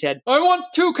landed, he said, I want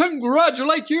to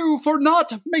congratulate you for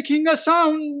not making a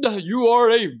sound. You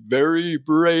are a very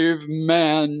brave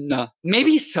man.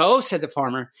 Maybe so, said the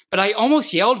farmer, but I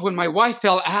almost yelled when my wife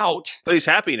fell out. But he's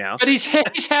happy now. But he's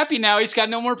happy now. He's got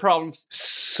no more problems.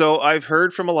 So I've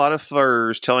heard from a lot of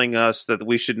furs telling us that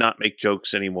we should not make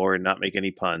jokes anymore and not make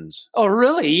any puns. Oh,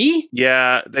 really?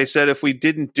 Yeah, they said if we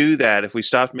didn't do that, if we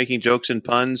stopped making jokes and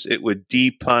puns, it would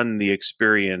de-pun the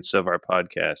experience of our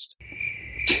podcast.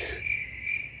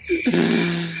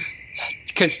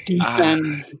 Because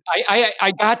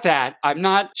I got that. I'm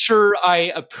not sure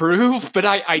I approve, but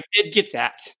I did get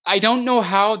that. I don't know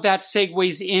how that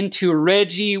segues into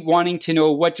Reggie wanting to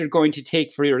know what you're going to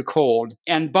take for your cold.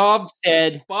 And Bob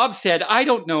said, I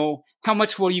don't know. How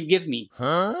much will you give me?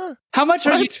 Huh? How much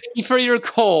are you taking for your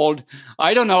cold?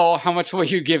 I don't know. How much will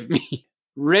you give me?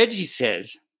 Reggie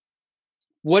says,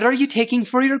 what are you taking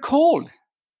for your cold?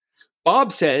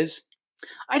 Bob says,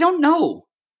 I don't know.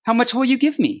 How much will you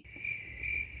give me?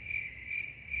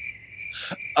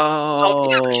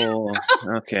 Oh,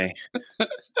 okay.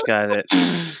 Got it.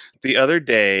 The other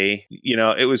day,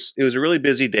 it was a really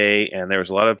busy day and there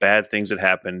was a lot of bad things that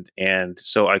happened. And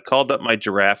so I called up my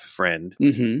giraffe friend.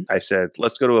 Mm-hmm. I said,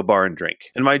 let's go to a bar and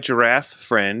drink. And my giraffe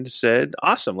friend said,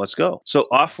 awesome, let's go. So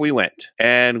off we went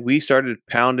and we started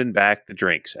pounding back the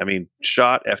drinks. I mean,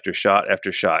 shot after shot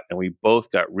after shot. And we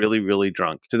both got really, really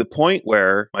drunk to the point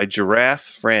where my giraffe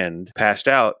friend passed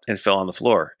out and fell on the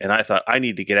floor. And I thought, I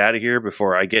need to get out of here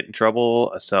before I get in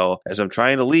trouble. So as I'm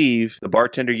trying to leave, the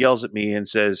bartender yells at me and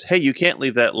says, hey, you can't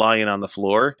leave that lion on the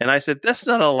floor. And I said, that's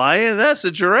not a lion, that's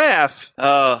a giraffe.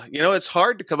 It's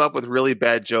hard to come up with really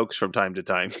bad jokes from time to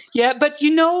time. Yeah, but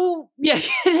it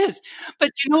is.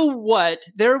 But you know what?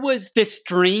 There was this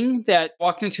string that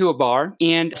walked into a bar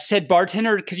and said,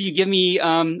 bartender, could you give me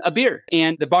a beer?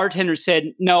 And the bartender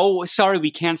said, no, sorry,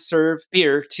 we can't serve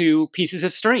beer to pieces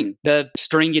of string. The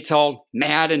string gets all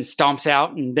mad and stomps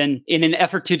out. And then in an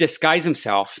effort to disguise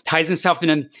himself, ties himself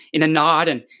in a knot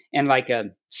and like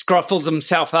scruffles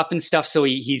himself up and stuff, so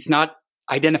he's not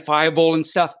identifiable and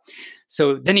stuff.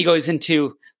 So then he goes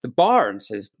into the bar and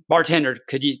says, bartender,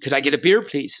 could I get a beer,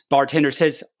 please? Bartender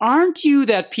says, aren't you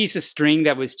that piece of string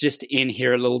that was just in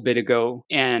here a little bit ago?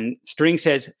 And string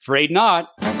says, afraid not.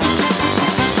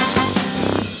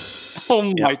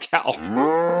 Oh my cow.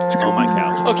 Oh my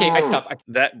cow. Okay, I stop.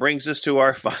 That brings us to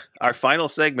our final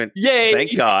segment. Yay.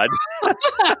 Thank God.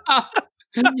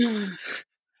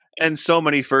 And so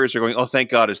many furs are going, oh, thank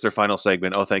God it's their final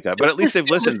segment. Oh, thank God. But at least they've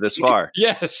listened this far.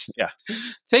 Yes. Yeah.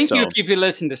 Thank you if you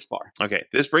listened this far. Okay.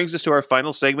 This brings us to our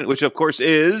final segment, which of course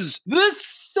is the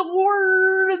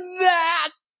sword that...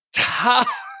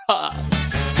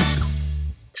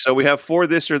 So we have 4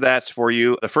 this or that's for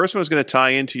you. The first one is going to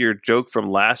tie into your joke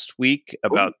from last week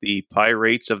about the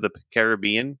pirates of the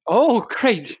Caribbean. Oh,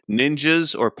 great.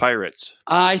 Ninjas or pirates?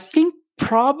 I think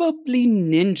probably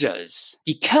ninjas,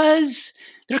 because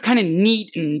they're kind of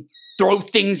neat and throw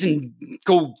things and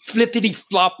go flippity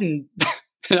flop and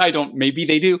maybe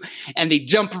they do. And they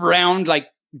jump around like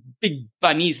big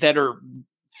bunnies that are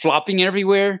flopping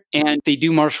everywhere. And they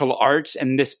do martial arts.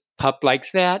 And this pup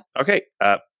likes that. Okay.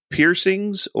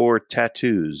 Piercings or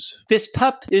tattoos? This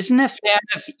pup isn't a fan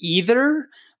of either,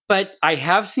 but I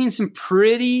have seen some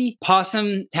pretty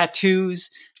possum tattoos.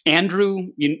 Andrew,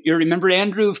 you remember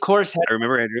Andrew, of course. I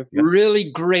remember Andrew. Yeah.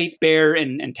 Really great bear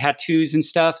and tattoos and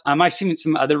stuff. I've seen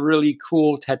some other really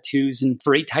cool tattoos and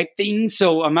furry type things.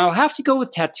 So I'll have to go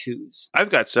with tattoos. I've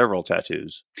got several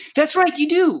tattoos. That's right, you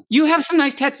do. You have some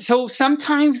nice tattoos. So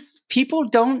sometimes people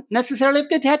don't necessarily have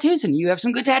good tattoos, and you have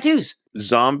some good tattoos.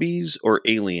 Zombies or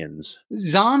aliens?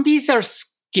 Zombies are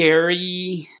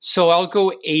scary, so I'll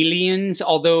go aliens,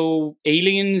 although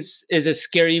Aliens is a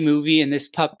scary movie and this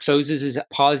pup closes his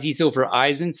paws over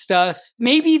eyes and stuff.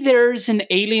 Maybe there's an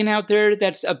alien out there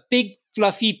that's a big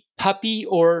fluffy puppy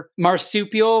or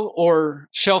marsupial or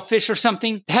shellfish or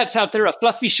something that's out there, a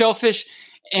fluffy shellfish.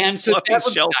 And so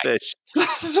fluffy shellfish.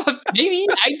 Maybe,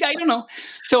 I don't know.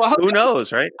 So who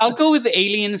knows, right? I'll go with the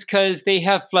aliens because they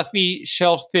have fluffy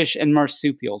shellfish and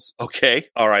marsupials. Okay.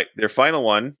 All right. Their final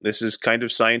one. This is kind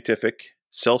of scientific.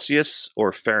 Celsius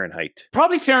or Fahrenheit?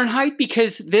 Probably Fahrenheit,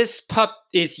 because this pup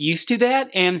is used to that.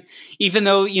 And even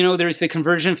though, there's the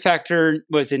conversion factor,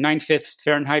 was it 9/5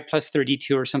 Fahrenheit plus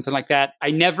 32 or something like that,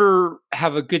 I never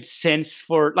have a good sense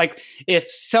for, like, if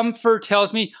some fur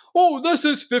tells me, oh, this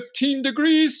is 15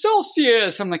 degrees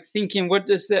Celsius, I'm like thinking, what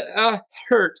does that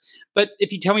hurt? But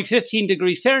if you tell me 15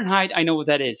 degrees Fahrenheit, I know what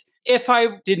that is. If I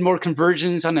did more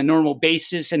conversions on a normal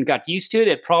basis and got used to it,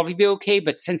 it'd probably be okay.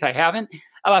 But since I haven't,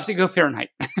 I'll have to go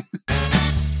Fahrenheit.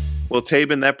 Well,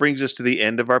 Tabin, that brings us to the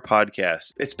end of our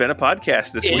podcast. It's been a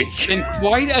podcast this week. It's been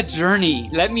quite a journey.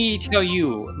 Let me tell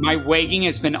you, my wagging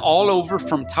has been all over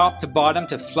from top to bottom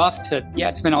to fluff to,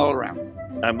 it's been all around.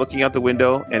 I'm looking out the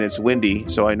window and it's windy,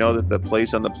 so I know that the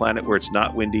place on the planet where it's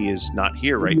not windy is not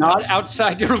here right now. Not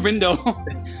outside your window.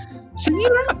 So you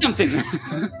learned something.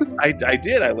 I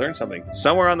did. I learned something.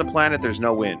 Somewhere on the planet, there's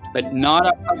no wind. But not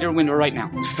outside your window right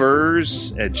now.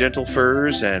 Furs, gentle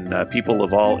furs, and people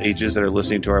of all ages that are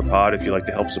listening to our pod. If you'd like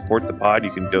to help support the pod,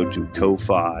 you can go to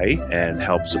Ko-Fi and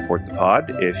help support the pod.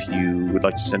 If you would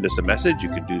like to send us a message, you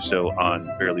can do so on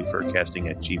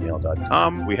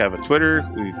barelyfurcasting@gmail.com. We have a Twitter.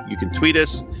 You can tweet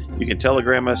us. You can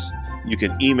telegram us. You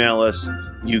can email us.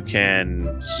 You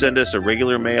can send us a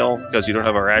regular mail because you don't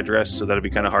have our address, so that'd be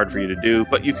kind of hard for you to do.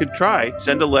 But you could try.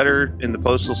 Send a letter in the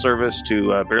Postal Service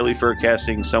to Barely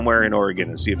Furcasting somewhere in Oregon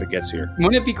and see if it gets here.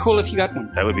 Wouldn't it be cool if you got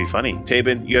one? That would be funny.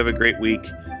 Tabin, you have a great week.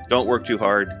 Don't work too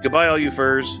hard. Goodbye, all you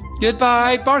furs.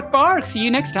 Goodbye. Bark, bark. See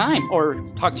you next time. Or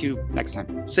talk to you next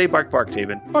time. Say bark, bark,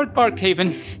 Tabin. Bark, bark,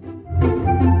 Taven.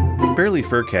 Barely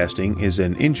Furcasting is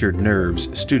an Injured Nerves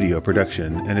studio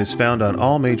production and is found on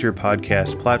all major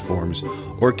podcast platforms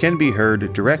or can be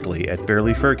heard directly at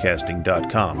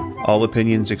barelyfurcasting.com. All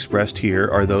opinions expressed here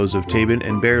are those of Tabin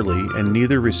and Barely, and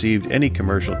neither received any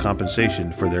commercial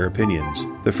compensation for their opinions.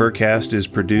 The Furcast is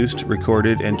produced,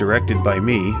 recorded, and directed by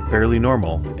me, Barely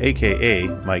Normal, aka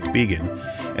Mike Began,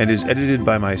 and is edited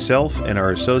by myself and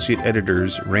our associate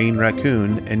editors Rain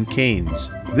Raccoon and Canes.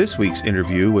 This week's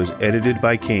interview was edited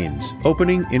by Canes.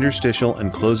 Opening, interstitial,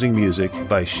 and closing music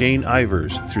by Shane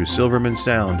Ivers through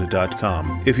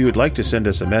silvermansound.com. If you would like to send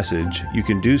us a message, you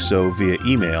can do so via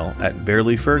email at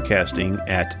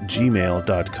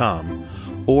barelyfurcasting@gmail.com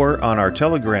or on our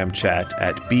Telegram chat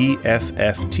at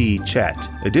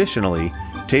BFFTchat. Additionally,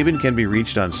 Tabin can be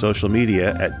reached on social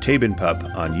media at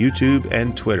TabinPup on YouTube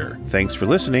and Twitter. Thanks for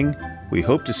listening. We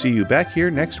hope to see you back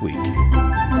here next week.